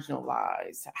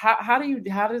marginalized. How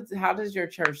does your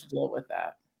church deal with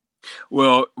that?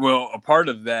 Well, a part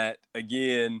of that,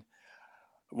 again,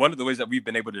 one of the ways that we've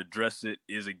been able to address it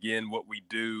is, again, what we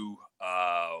do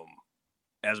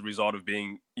as a result of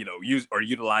being,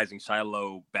 utilizing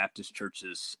Shiloh Baptist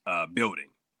Church's building.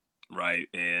 Right.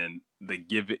 And the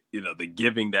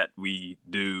giving that we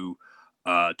do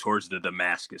towards the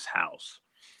Damascus house.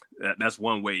 That's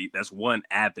one way. That's one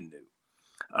avenue.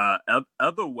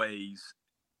 Other ways,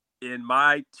 in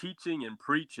my teaching and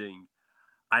preaching,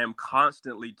 I am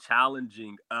constantly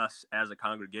challenging us as a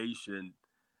congregation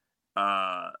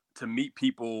to meet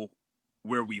people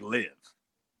where we live.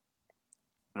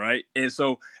 Right. And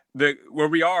so where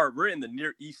we're in the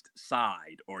Near East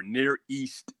side, or Near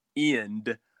East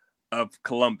end of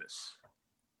Columbus,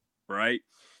 right?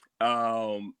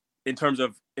 In terms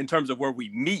of where we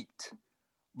meet,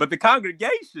 but the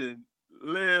congregation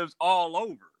lives all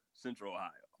over Central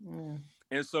Ohio.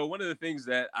 And so one of the things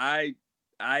that I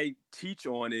teach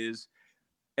on is,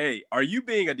 hey, are you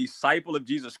being a disciple of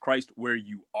Jesus Christ where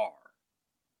you are?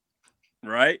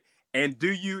 Right? And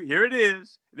here it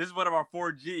is. This is one of our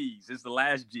 4 G's. It's the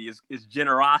last G, is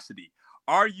generosity.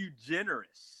 Are you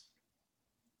generous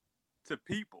to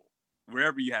people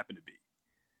wherever you happen to be?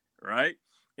 Right?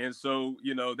 And so,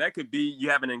 that could be, you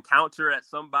have an encounter at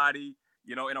somebody,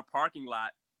 in a parking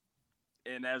lot.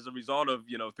 And as a result of,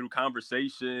 through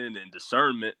conversation and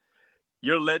discernment,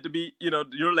 you're led to be,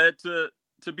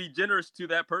 to be generous to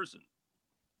that person.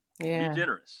 Yeah. Be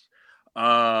generous.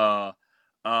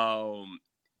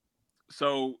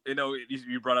 So,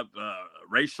 you brought up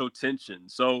racial tension.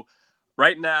 So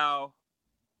right now,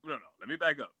 no, let me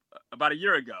back up. About a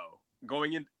year ago,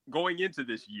 going into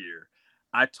this year,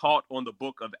 I taught on the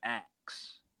book of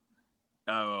Acts.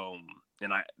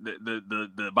 And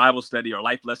the Bible study or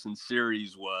life lesson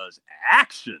series was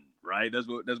action, right? That's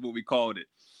what we called it.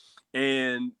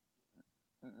 And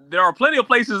there are plenty of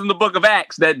places in the book of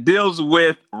Acts that deals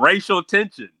with racial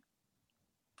tension.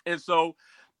 And so,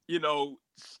 you know,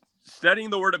 studying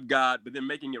the word of God, but then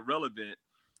making it relevant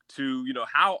to, you know,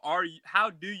 how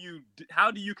do you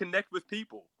connect with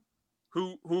people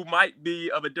who might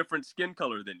be of a different skin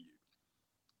color than you,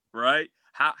 right?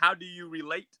 How do you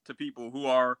relate to people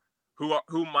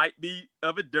who might be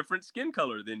of a different skin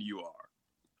color than you are?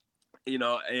 You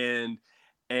know, and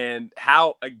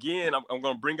how, again, I'm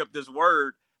going to bring up this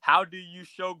word, how do you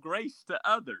show grace to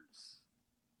others,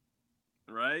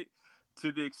 right?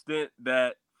 To the extent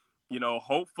that, you know,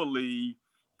 hopefully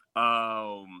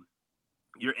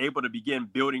you're able to begin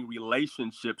building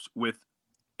relationships with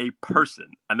a person,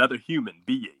 another human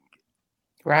being,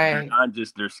 Right. not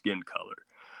just their skin color.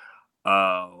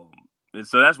 And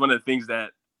so that's one of the things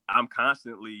that I'm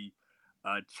constantly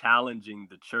challenging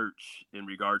the church in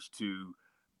regards to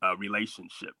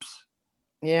relationships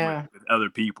Yeah. with other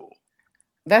people.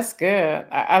 That's good.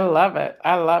 I love it.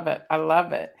 I love it. I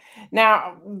love it.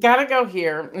 Now, gotta go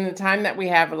here in the time that we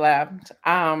have left.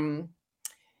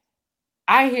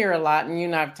 I hear a lot, and you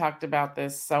and I've talked about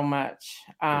this so much.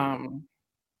 And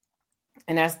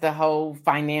that's the whole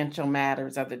financial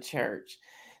matters of the church.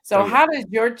 So, how does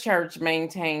your church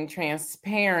maintain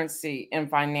transparency in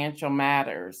financial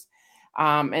matters?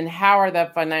 And how are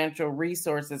the financial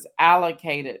resources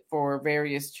allocated for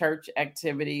various church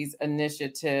activities,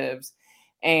 initiatives,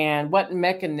 and what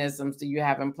mechanisms do you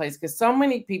have in place? Because so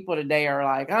many people today are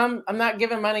like, I'm not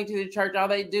giving money to the church. All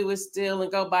they do is steal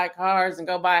and go buy cars and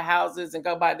go buy houses and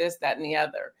go buy this, that, and the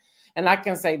other. And I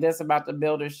can say this about the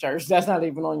Builders Church. That's not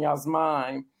even on y'all's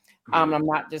mind. I'm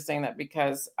not just saying that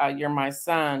because you're my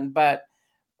son, but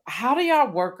how do y'all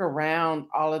work around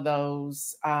all of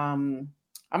those? I'm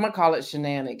going to call it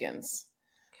shenanigans,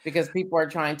 because people are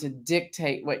trying to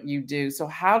dictate what you do. So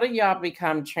how do y'all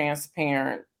become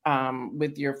transparent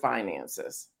with your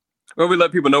finances? Well, we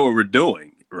let people know what we're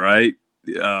doing, right?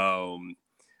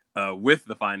 With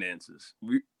the finances,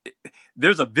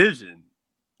 there's a vision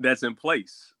that's in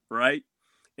place, right?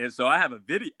 And so I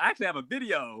actually have a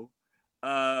video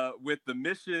with the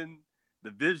mission,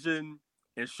 the vision,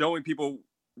 and showing people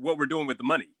what we're doing with the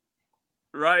money,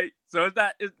 right? So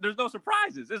there's no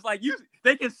surprises. It's like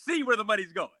they can see where the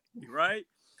money's going, right?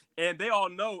 And they all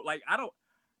know, like, I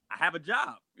have a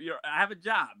job. I have a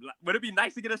job. Would it be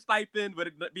nice to get a stipend? Would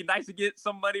it be nice to get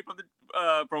some money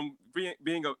from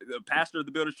being a pastor of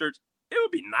the Builders Church? It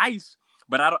would be nice,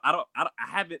 but I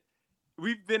haven't.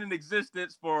 We've been in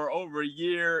existence for over a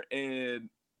year in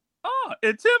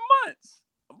 10 months.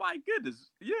 My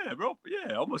goodness. Yeah, bro.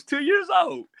 Yeah, almost 2 years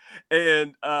old.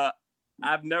 And I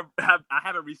haven't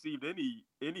received any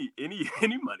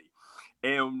money.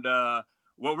 And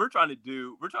what we're trying to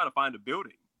do, we're trying to find a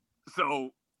building.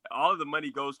 So all of the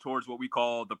money goes towards what we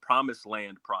call the Promised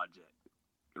Land Project,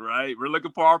 right? We're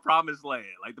looking for our promised land,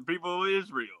 like the people of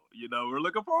Israel. You know, we're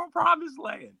looking for our promised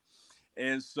land.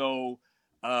 And so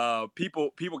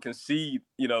people can see,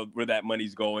 you know, where that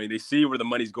money's going. They see where the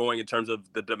money's going in terms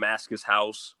of the Damascus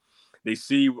House. They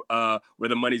see where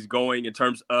the money's going in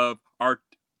terms of our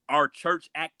church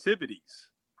activities.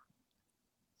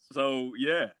 So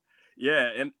yeah,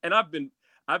 and I've been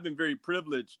very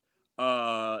privileged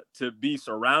to be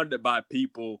surrounded by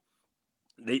people.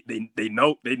 They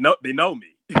know me.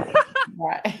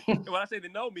 Right. When I say they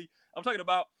know me, I'm talking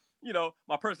about, you know,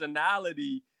 my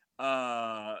personality.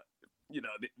 You know,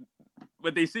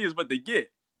 what they see is what they get.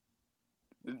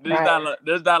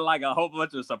 There's not like a whole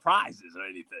bunch of surprises or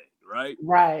anything, right?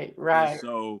 Right. And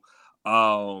so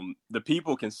the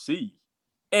people can see.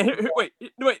 And wait,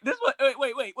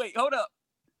 hold up.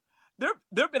 There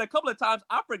have been a couple of times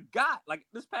I forgot, like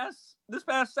this past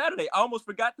Saturday, I almost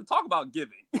forgot to talk about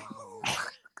giving.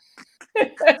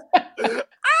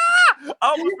 I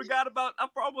almost forgot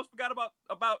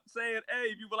about saying, hey,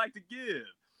 if you would like to give.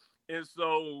 And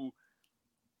so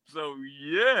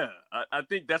yeah, I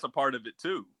think that's a part of it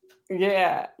too.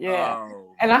 Yeah.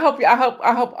 And I hope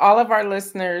all of our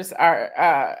listeners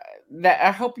are that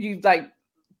I hope you like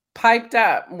piped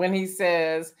up when he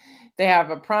says they have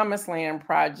a Promised Land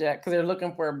Project because they're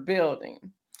looking for a building.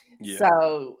 Yeah.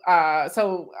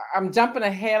 So I'm jumping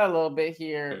ahead a little bit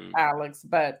here, Alex,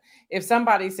 but if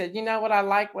somebody said, you know what, I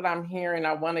like what I'm hearing,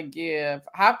 I want to give,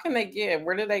 how can they give?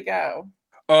 Where do they go?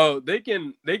 They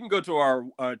can go to our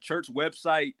church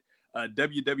website,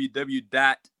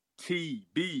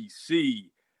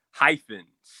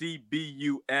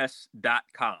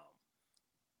 www.tbc-cbus.com.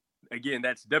 Again,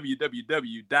 that's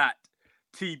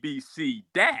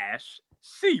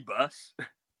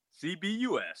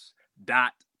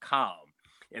www.tbc-cbus.com.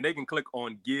 And they can click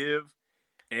on give,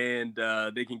 and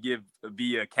they can give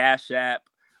via Cash App,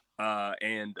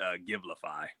 and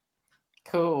Givelify.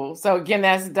 Cool. So again,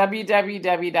 that's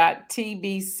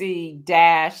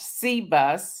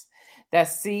www.tbc-cbus.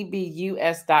 That's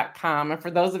cbus.com. And for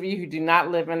those of you who do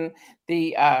not live in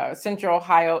the Central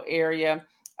Ohio area,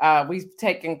 we've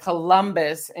taken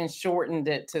Columbus and shortened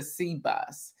it to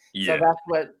CBUS. Yeah. So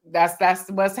that's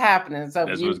what's happening. So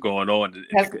that's what's going on.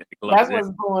 That's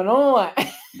what's going on.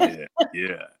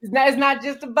 Yeah. It's not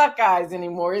just the Buckeyes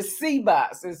anymore. It's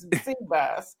CBUS. It's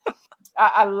CBUS.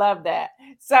 I love that.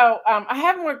 So I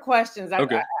have more questions.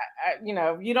 Okay.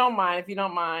 If you don't mind.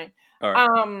 All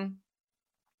right.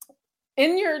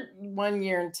 In your 1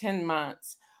 year and 10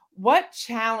 months, what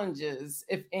challenges,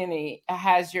 if any,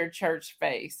 has your church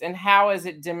faced, and how has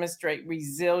it demonstrate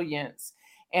resilience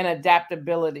and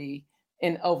adaptability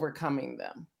in overcoming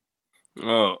them?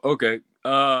 Oh, okay.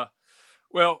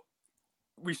 Well,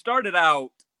 we started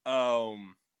out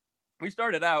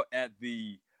at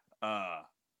the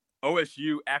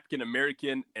OSU African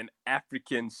American and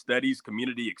African Studies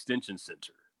Community Extension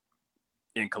Center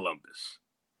in Columbus,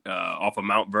 off of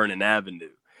Mount Vernon Avenue.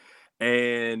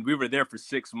 And we were there for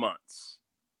 6 months.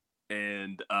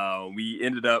 And we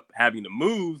ended up having to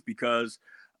move because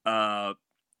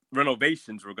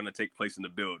renovations were going to take place in the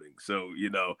building. So,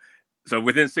 so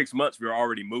within 6 months, we were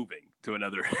already moving to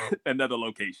another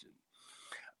location.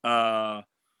 So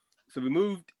we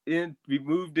moved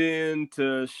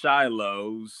into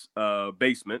Shiloh's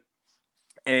basement,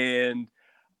 and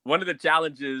one of the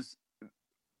challenges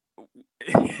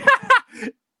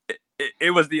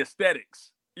it was the aesthetics.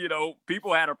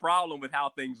 People had a problem with how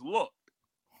things looked.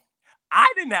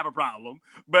 I didn't have a problem,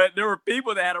 but there were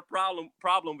people that had a problem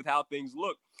with how things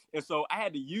looked, and so I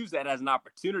had to use that as an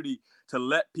opportunity to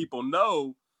let people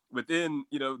know within,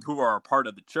 who are a part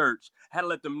of the church, had to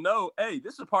let them know, hey,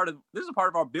 this is a part of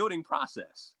our building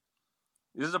process.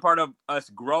 This is a part of us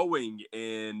growing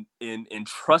and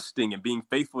trusting and being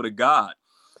faithful to God.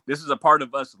 This is a part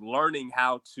of us learning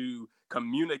how to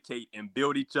communicate and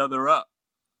build each other up,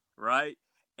 right?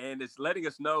 And it's letting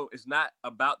us know it's not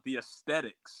about the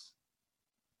aesthetics.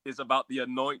 It's about the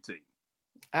anointing.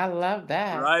 I love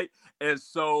that. Right? And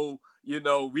so,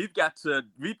 we've got to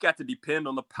depend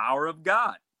on the power of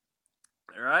God.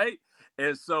 Right.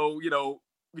 And so,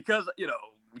 because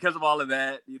of all of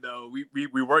that,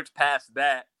 we worked past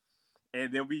that.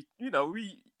 And then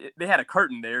they had a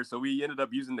curtain there. So we ended up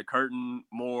using the curtain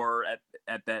more at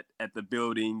the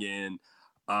building. And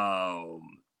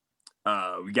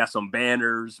we got some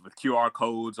banners with QR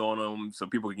codes on them so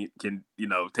people can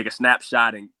take a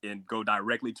snapshot and go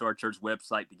directly to our church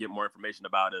website to get more information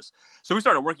about us. So we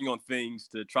started working on things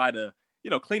to try to,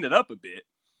 clean it up a bit.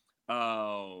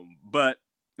 But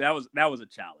that was a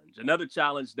challenge. Another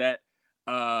challenge that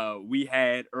we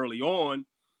had early on,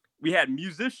 we had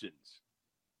musicians,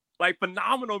 like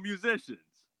phenomenal musicians.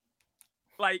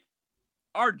 Like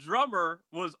our drummer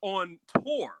was on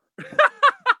tour.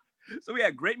 So we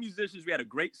had great musicians. We had a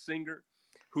great singer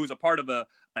who's a part of a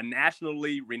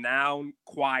nationally renowned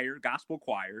choir, gospel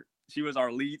choir. She was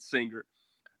our lead singer,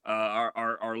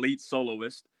 our lead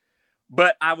soloist.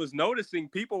 But I was noticing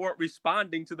people weren't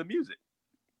responding to the music.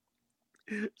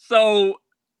 So,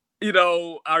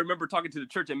 I remember talking to the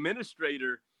church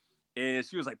administrator, and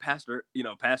she was like, Pastor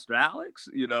Alex,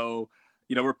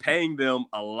 we're paying them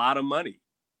a lot of money,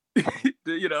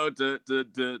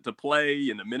 to play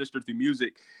and to minister through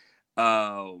music.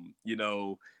 And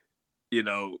we're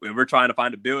trying to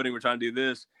find a building. We're trying to do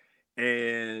this.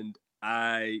 And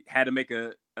I had to make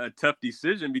a tough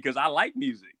decision because I like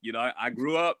music. I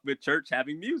grew up with church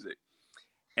having music,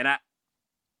 and I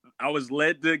was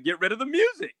led to get rid of the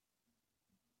music.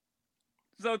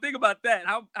 So think about that.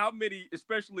 How many,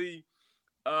 especially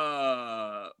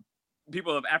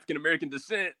people of African American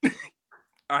descent,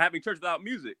 are having church without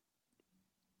music?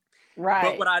 Right.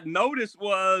 But what I noticed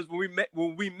was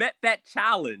when we met that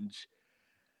challenge,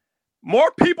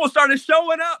 more people started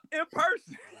showing up in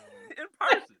person.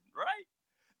 Right?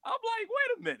 I'm like,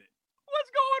 wait a minute, what's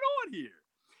going on here?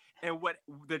 And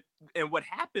what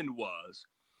happened was,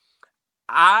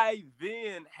 I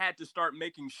then had to start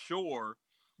making sure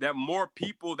that more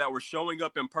people that were showing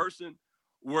up in person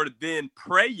were then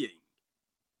praying,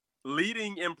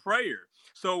 leading in prayer.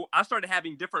 So I started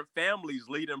having different families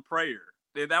lead in prayer.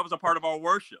 That was a part of our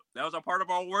worship. That was a part of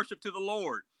our worship to the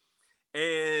Lord.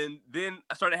 And then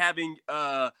I started having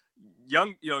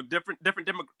young, different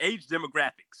age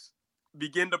demographics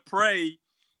begin to pray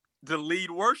to lead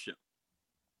worship.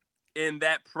 And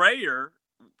that prayer,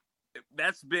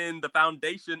 that's been the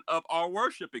foundation of our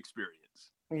worship experience.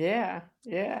 Yeah.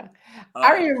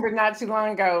 I remember not too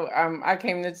long ago, I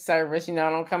came to service. I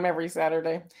don't come every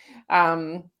Saturday.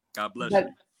 God bless you.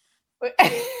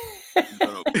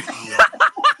 No.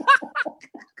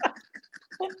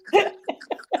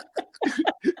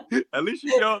 At least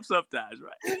you show up sometimes,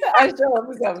 right? I show up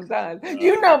sometimes.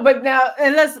 But now,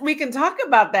 we can talk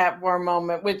about that for a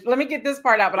moment, which let me get this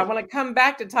part out, but I want to come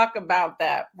back to talk about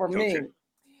that for me.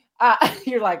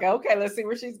 You're like, okay, let's see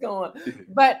where she's going.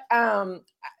 But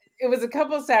it was a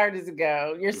couple of Saturdays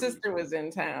ago. Your sister was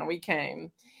in town. We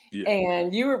came. Yeah.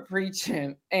 And you were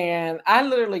preaching, and I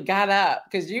literally got up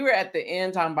because you were at the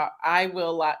end talking about I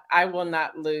will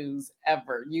not lose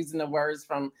ever, using the words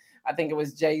from, I think it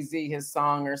was Jay-Z, his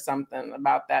song or something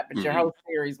about that. But your whole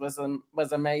series was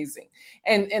amazing,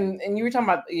 and you were talking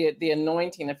about the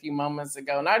anointing a few moments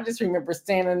ago, and I just remember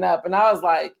standing up, and I was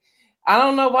like, I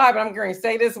don't know why, but I'm going to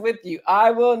say this with you.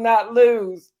 I will not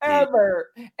lose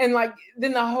ever. And like,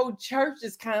 then the whole church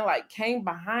just kind of like came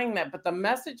behind that. But the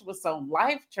message was so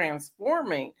life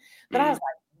transforming that I was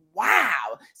like,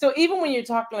 wow. So even when you're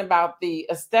talking about the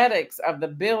aesthetics of the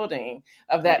building,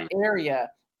 of that area,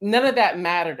 none of that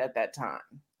mattered at that time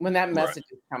when that message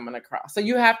is coming across. So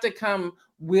you have to come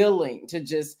willing to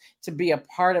be a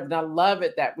part of it. And I love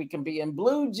it that we can be in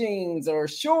blue jeans or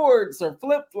shorts or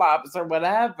flip-flops or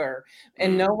whatever,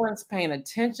 and no one's paying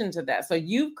attention to that. So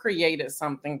you've created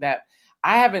something that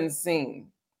I haven't seen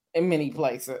in many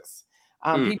places.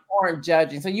 People aren't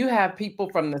judging. So you have people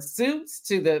from the suits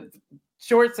to the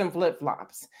shorts and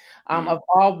flip-flops of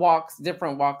all walks,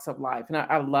 different walks of life. And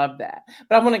I love that.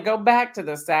 But I want to go back to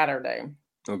the Saturday.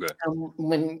 Okay.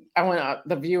 When I went out,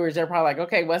 the viewers, they're probably like,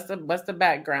 okay, what's the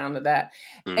background of that?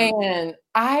 And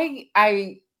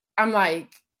I'm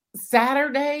like,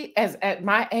 Saturday as at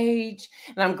my age,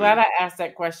 and I'm glad I asked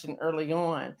that question early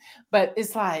on, but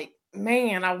it's like,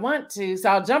 man, I want to, so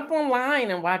I'll jump online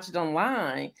and watch it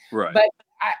online. Right. But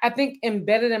I think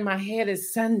embedded in my head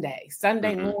is Sunday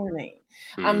morning.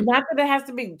 Not that it has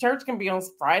to be, church can be on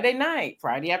Friday night,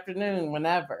 Friday afternoon,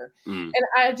 whenever. And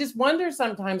I just wonder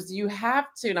sometimes, do you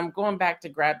have to, and I'm going back to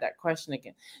grab that question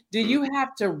again, do you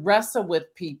have to wrestle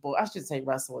with people? I should say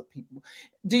wrestle with people.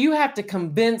 Do you have to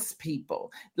convince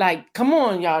people? Like, come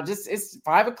on, y'all, it's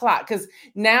 5:00. Because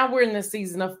now we're in the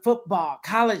season of football,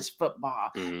 college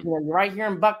football, right here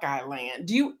in Buckeye land.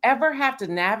 Do you ever have to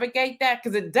navigate that?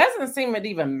 Because it doesn't seem it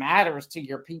even matters to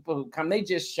your people who come. They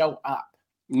just show up.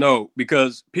 No,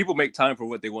 because people make time for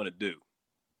what they want to do.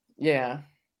 Yeah.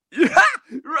 You're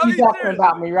talking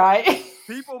about me, right?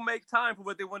 People make time for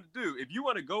what they want to do. If you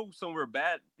want to go somewhere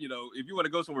bad, if you want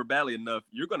to go somewhere badly enough,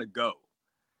 you're going to go.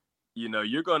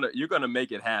 You're going to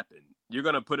make it happen. You're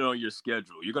going to put it on your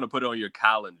schedule. You're going to put it on your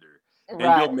calendar, and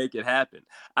you'll make it happen.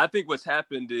 I think what's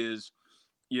happened is,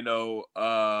 in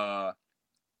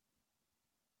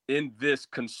this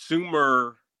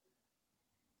consumer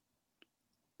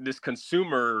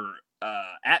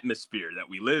atmosphere that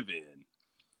we live in,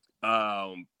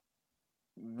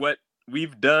 what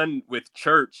we've done with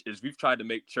church is we've tried to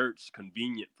make church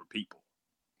convenient for people.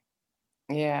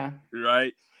 Yeah.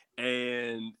 Right.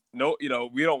 And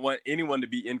we don't want anyone to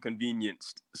be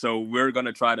inconvenienced. So we're going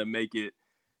to try to make it,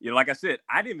 like I said,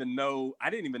 I didn't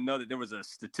even know that there was a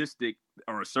statistic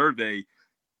or a survey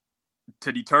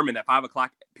to determine that 5:00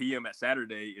 p.m. at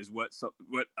Saturday is what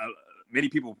many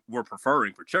people were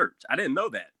preferring for church. I didn't know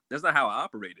that. That's not how I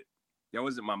operated. That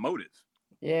wasn't my motive.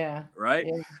 Yeah. Right.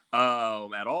 Yeah.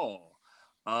 At all.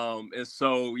 And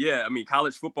so, I mean,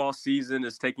 college football season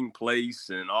is taking place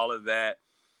and all of that.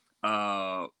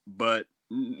 But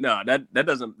no, that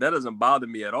doesn't bother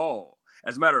me at all.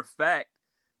 As a matter of fact,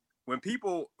 when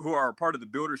people who are a part of the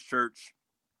Builders Church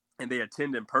and they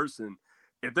attend in person,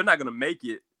 if they're not going to make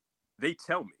it, they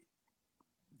tell me.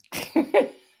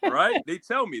 Right? They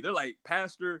tell me. They're like,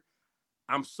 Pastor,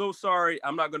 I'm so sorry,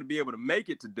 I'm not going to be able to make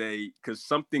it today because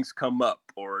something's come up,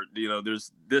 or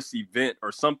there's this event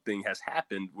or something has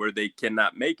happened where they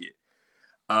cannot make it.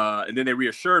 And then they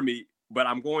reassure me, but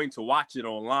I'm going to watch it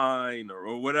online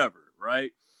or whatever,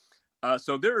 right?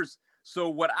 So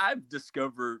what I've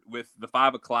discovered with the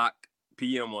 5:00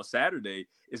 p.m. on Saturday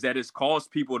is that it's caused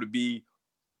people to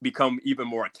become even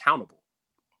more accountable.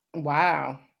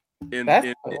 Wow. In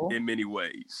many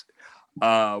ways.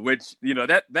 Which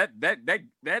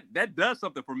that does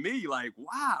something for me, like,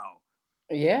 wow.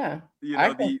 Yeah.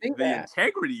 The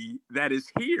integrity that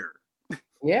is here.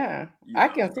 Yeah. I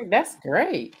can see that's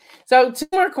great. So 2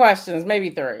 more questions,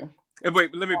 maybe 3. And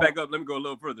wait, let me back up. Let me go a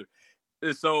little further.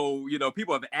 So,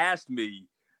 people have asked me,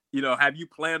 have you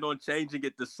planned on changing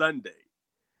it to Sunday?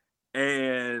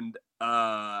 And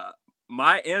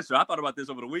my answer, I thought about this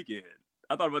over the weekend.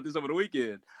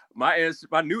 My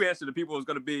new answer to people is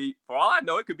going to be, for all I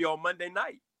know, it could be on Monday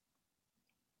night.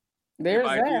 There's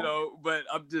that. But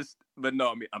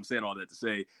I'm saying all that to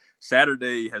say,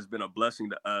 Saturday has been a blessing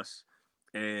to us,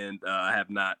 and I have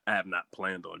not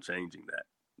planned on changing that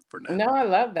for now. No, I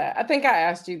love that. I think I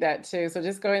asked you that too. So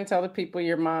just go ahead and tell the people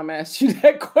your mom asked you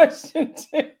that question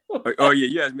too. Oh yeah,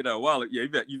 you asked me that a while. Yeah,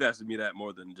 you've asked me that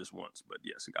more than just once. But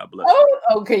yes, God bless. Oh,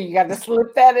 okay. You got to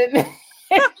slip that in.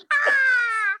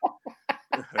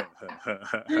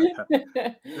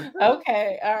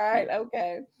 Okay. All right.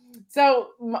 Okay. So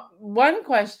one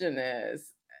question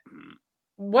is,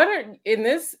 what are in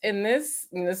this, and this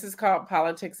is called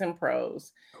Politics and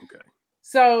Prose. Okay.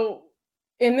 So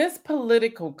in this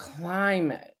political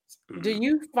climate, do Mhm.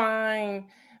 you find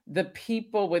the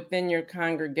people within your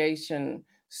congregation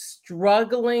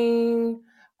struggling,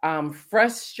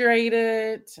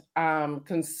 frustrated,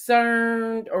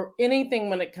 concerned, or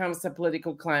anything when it comes to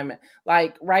political climate?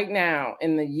 Like right now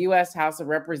in the U.S. House of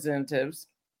Representatives,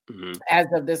 Mhm. as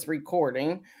of this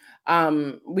recording,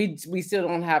 we still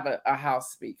don't have a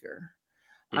House Speaker.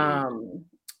 Mhm.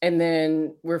 And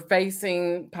then we're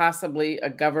facing possibly a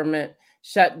government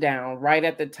shutdown right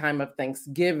at the time of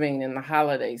Thanksgiving in the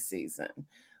holiday season.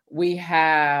 We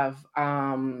have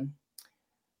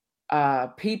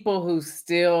people who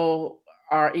still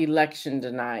are election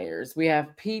deniers. We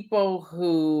have people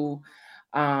who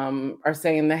are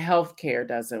saying the healthcare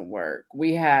doesn't work.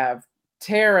 We have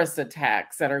terrorist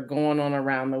attacks that are going on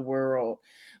around the world.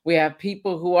 We have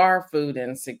people who are food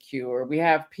insecure. We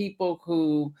have people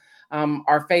who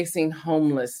are facing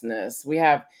homelessness. We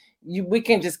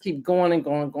can just keep going and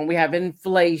going and going. We have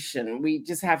inflation. We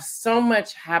just have so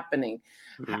much happening.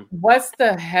 Mhm. What's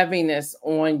the heaviness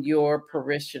on your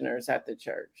parishioners at the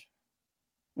church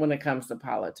when it comes to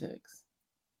politics?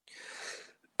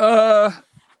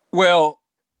 Well,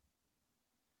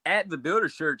 at the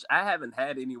Builders Church, I haven't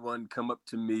had anyone come up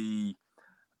to me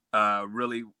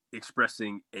really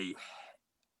expressing a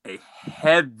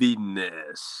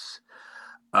heaviness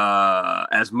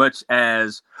as much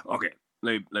as, okay,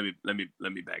 let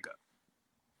me back up.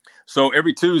 So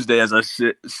every Tuesday, as I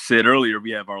said earlier,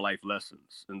 we have our life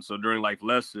lessons, and so during life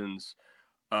lessons,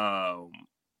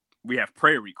 we have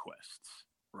prayer requests,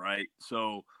 right?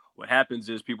 So what happens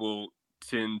is people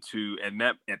tend to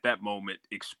at that moment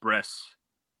express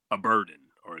a burden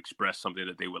or express something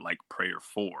that they would like prayer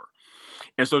for.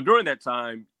 And so during that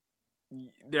time,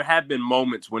 there have been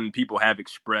moments when people have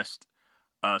expressed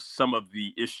some of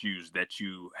the issues that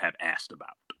you have asked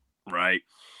about, right?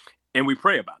 And we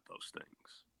pray about those things.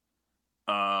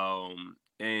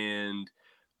 And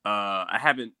I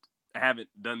haven't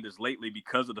done this lately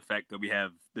because of the fact that we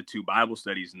have the 2 Bible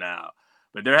studies now.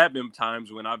 But there have been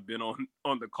times when I've been on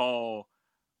the call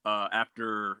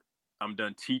after I'm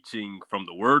done teaching from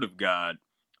the Word of God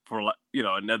for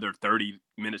another 30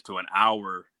 minutes to an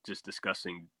hour, just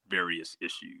discussing various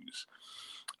issues,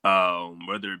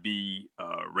 whether it be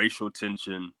racial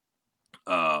tension,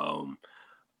 um,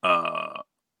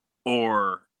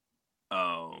 or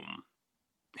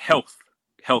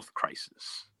health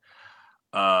crisis.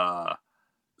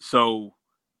 So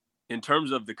in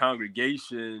terms of the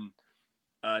congregation,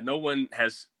 no one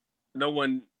has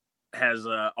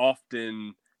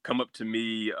often come up to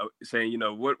me saying,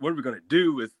 what are we going to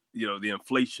do with the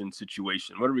inflation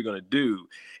situation? What are we going to do?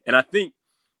 And I think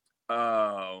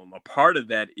a part of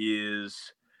that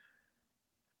is,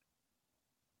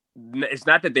 it's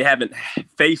not that they haven't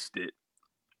faced it,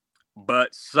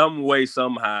 but some way,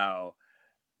 somehow,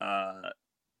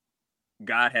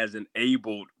 God has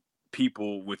enabled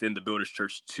people within the Builders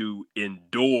Church to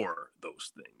endure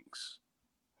those things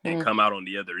and come out on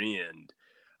the other end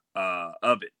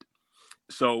of it.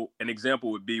 So an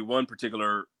example would be one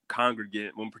particular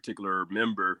congregant, one particular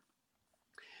member,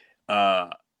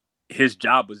 his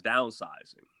job was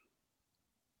downsizing.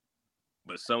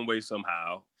 But some way,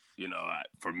 somehow,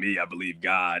 for me, I believe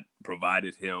God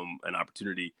provided him an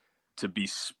opportunity to be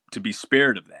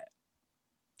spared of that.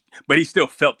 But he still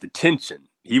felt the tension.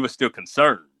 He was still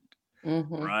concerned,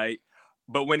 right?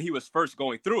 But when he was first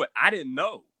going through it, I didn't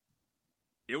know.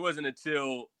 It wasn't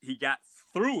until he got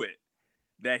through it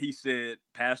that he said,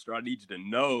 Pastor, I need you to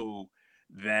know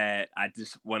that I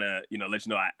just want to, let you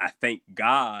know, I thank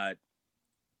God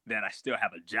that I still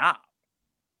have a job.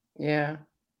 Yeah.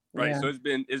 Right. Yeah. So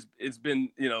it's been,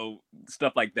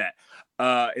 stuff like that.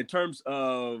 In terms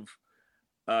of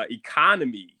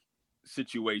economy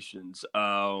situations,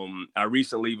 I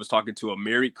recently was talking to a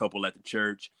married couple at the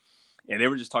church, and they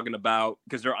were just talking about,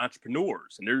 because they're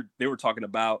entrepreneurs, and they were talking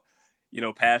about,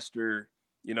 Pastor,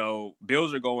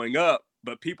 bills are going up,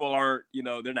 but people aren't,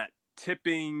 they're not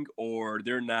tipping, or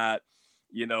they're not,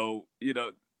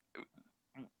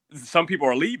 some people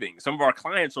are leaving. Some of our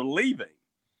clients are leaving.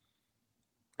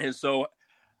 And so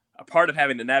a part of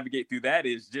having to navigate through that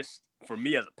is just for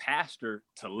me as a pastor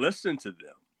to listen to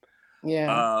them.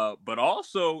 Yeah. But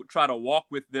also try to walk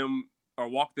them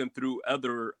through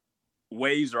other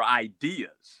ways or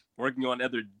ideas, working on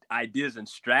other ideas and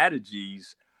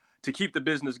strategies to keep the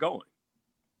business going.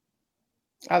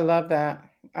 I love that.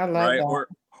 I love that.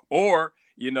 Or,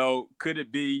 could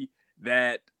it be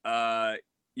that,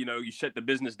 you shut the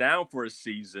business down for a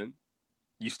season,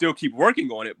 you still keep working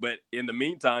on it, but in the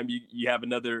meantime, you have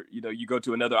another, you go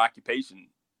to another occupation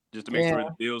just to make sure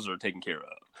the bills are taken care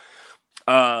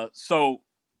of. So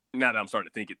now that I'm starting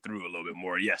to think it through a little bit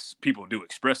more, yes, people do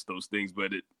express those things,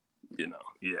 but it,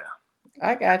 yeah.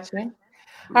 I got you.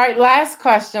 All right, last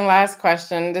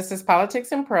question. This is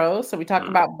Politics and Prose. So we talk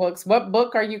about books. What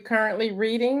book are you currently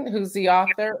reading? Who's the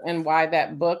author and why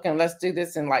that book? And let's do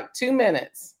this in like 2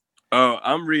 minutes. Oh,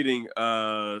 I'm reading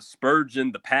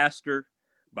Spurgeon the Pastor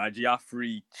by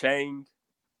Geoffrey Chang.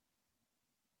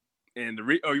 And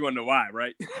you want to know why,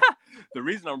 right? The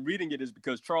reason I'm reading it is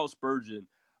because Charles Spurgeon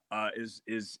is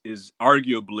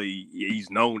arguably, he's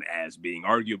known as being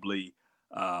arguably,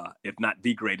 if not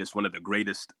the greatest, one of the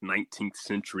greatest 19th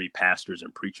century pastors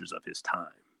and preachers of his time.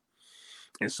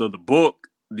 And so the book,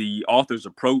 the author's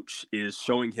approach is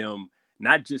showing him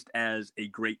not just as a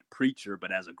great preacher,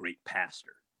 but as a great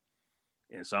pastor.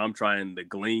 And so I'm trying to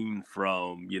glean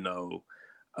from,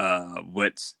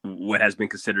 what has been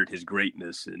considered his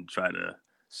greatness and try to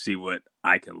see what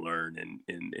I can learn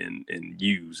and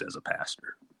use as a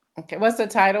pastor. Okay. What's the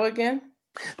title again?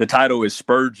 The title is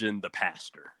Spurgeon the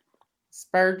Pastor.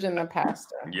 Spurgeon the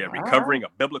Pastor. Yeah. Recovering a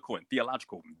biblical and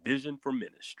theological vision for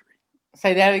ministry.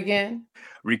 Say that again.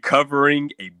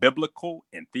 Recovering a biblical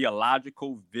and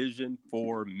theological vision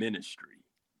for ministry.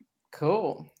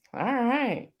 Cool. All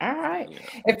right. Yeah. Yeah.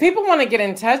 If people want to get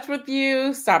in touch with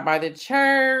you, stop by the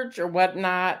church or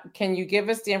whatnot, can you give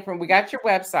us the information? We got your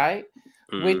website,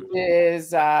 which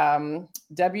is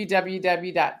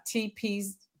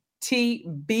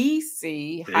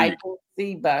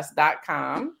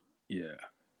www.tbc-cbus.com. Yeah.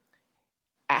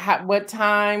 What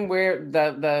time? Where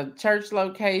the church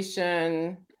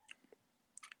location?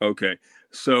 Okay.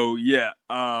 So yeah.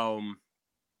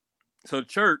 So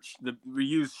church, we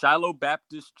use Shiloh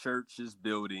Baptist Church's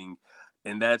building,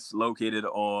 and that's located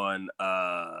on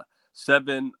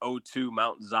 702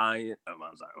 Mount Zion.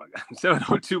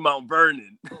 702 Mount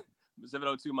Vernon.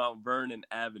 702 Mount Vernon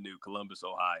Avenue, Columbus,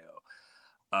 Ohio.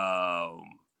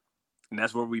 And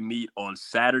that's where we meet on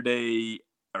Saturdays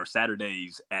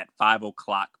at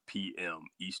 5:00 p.m.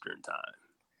 Eastern time.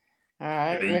 All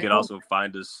right. And then you can also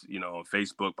find us, on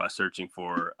Facebook by searching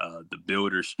for the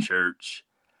Builders Church.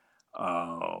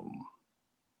 And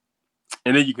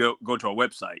then you go to our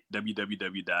website,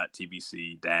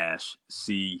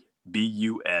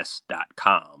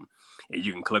 www.tbc-cbus.com. And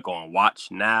you can click on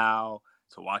Watch Now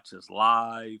to watch us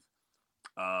live.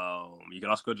 You can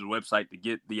also go to the website to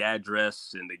get the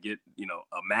address and to get,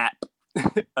 a map,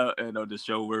 to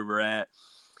show where we're at.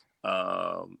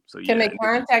 Can they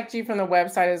contact you from the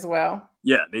website as well?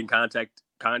 Yeah, they can contact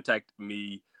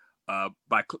me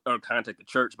contact the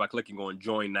church by clicking on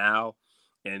Join Now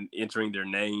and entering their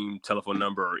name, telephone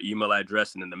number, or email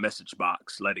address, and in the message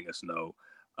box letting us know,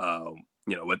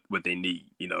 what they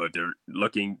need. If they're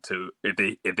looking to, if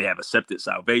they have accepted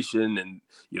salvation and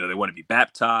they want to be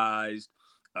baptized,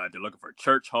 they're looking for a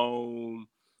church home,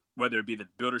 whether it be the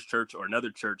Builders Church or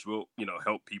another church, we'll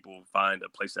help people find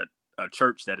a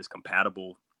church that is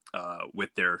compatible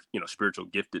with their spiritual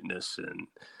giftedness and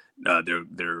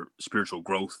their spiritual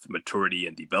growth, maturity,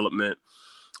 and development.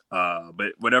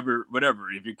 But whatever,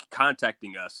 if you're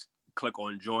contacting us, click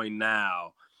on Join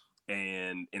Now,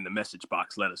 and in the message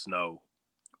box, let us know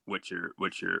what you're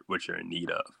in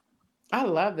need of. I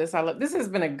love this. This has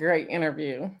been a great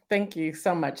interview. Thank you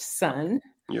so much, son.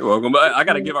 You're welcome. I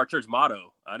got to give our church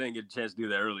motto. I didn't get a chance to do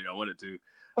that earlier. I wanted to.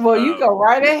 Well, you go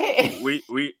right ahead.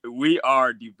 We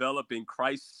are developing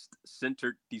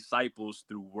Christ-centered disciples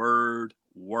through word,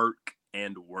 work,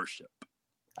 and worship.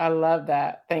 I love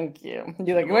that. Thank you.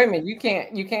 You're like, wait a minute, you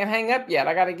can't hang up yet.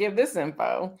 I got to give this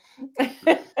info.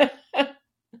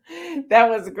 That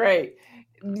was great.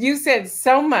 You said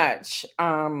so much.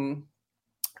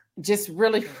 Just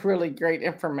really, really great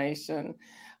information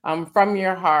from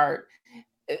your heart.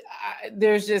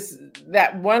 There's just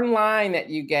that one line that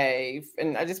you gave,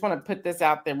 and I just want to put this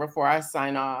out there before I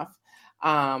sign off.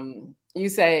 You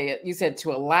said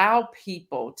to allow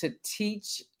people to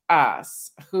teach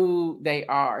us who they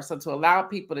are. So to allow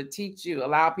people to teach you,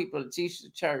 allow people to teach the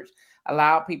church,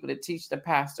 allow people to teach the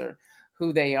pastor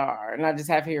who they are. And I just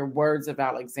have here words of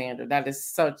Alexander. That is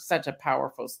such a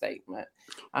powerful statement.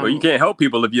 Well, you can't help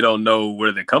people if you don't know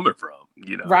where they're coming from,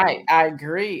 Right. I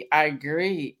agree.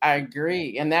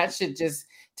 And that should just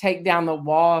take down the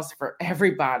walls for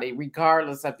everybody,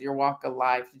 regardless of your walk of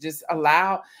life. Just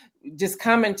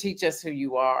come and teach us who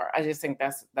you are. I just think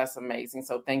that's amazing.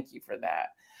 So thank you for that.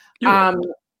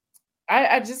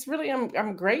 I just really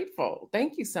I'm grateful.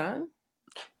 Thank you, son.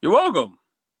 You're welcome.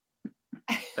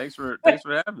 Thanks for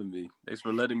having me. Thanks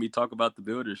for letting me talk about the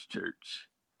Builders Church.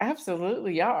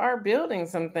 Absolutely. Y'all are building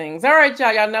some things. All right,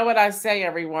 y'all. Y'all know what I say,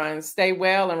 everyone. Stay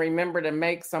well and remember to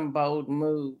make some bold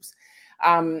moves.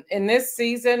 In this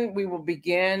season, we will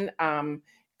begin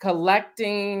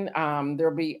collecting.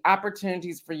 There'll be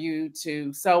opportunities for you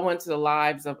to sow into the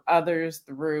lives of others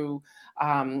through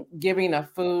giving of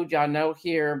food. Y'all know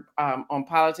here on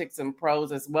Politics and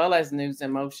Prose, as well as News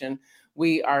in Motion,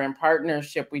 we are in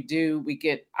partnership. We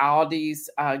get Aldi's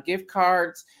gift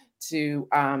cards to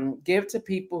give to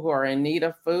people who are in need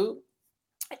of food.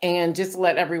 And just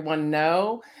let everyone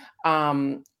know,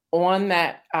 on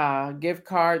that gift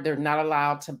card, they're not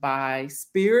allowed to buy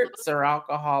spirits or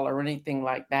alcohol or anything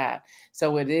like that.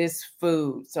 So it is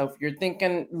food. So if you're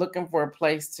looking for a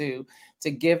place to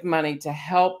give money to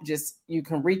help, you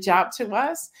can reach out to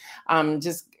us.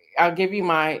 I'll give you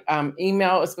my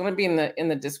email. It's going to be in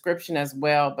the description as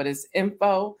well, but it's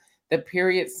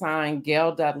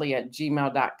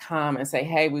info_GailDudley@gmail.com and say,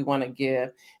 hey, we want to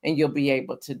give, and you'll be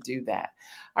able to do that.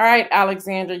 All right,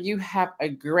 Alexander, you have a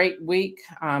great week.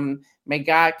 May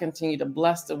God continue to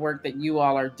bless the work that you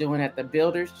all are doing at the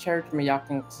Builders Church. May y'all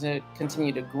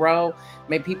continue to grow.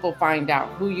 May people find out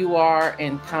who you are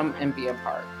and come and be a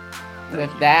part.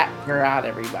 With that, we're out,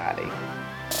 everybody.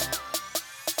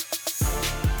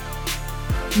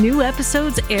 New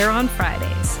episodes air on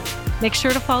Fridays. Make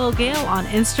sure to follow Gail on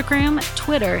Instagram,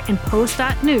 Twitter, and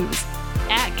post.news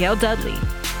 @GailDudley.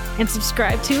 And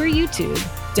subscribe to her YouTube,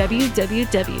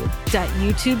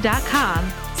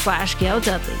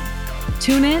 www.youtube.com/GailDudley.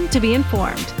 Tune in to be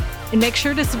informed. And make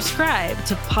sure to subscribe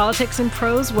to Politics and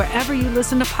Prose wherever you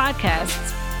listen to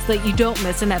podcasts so that you don't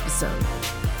miss an episode.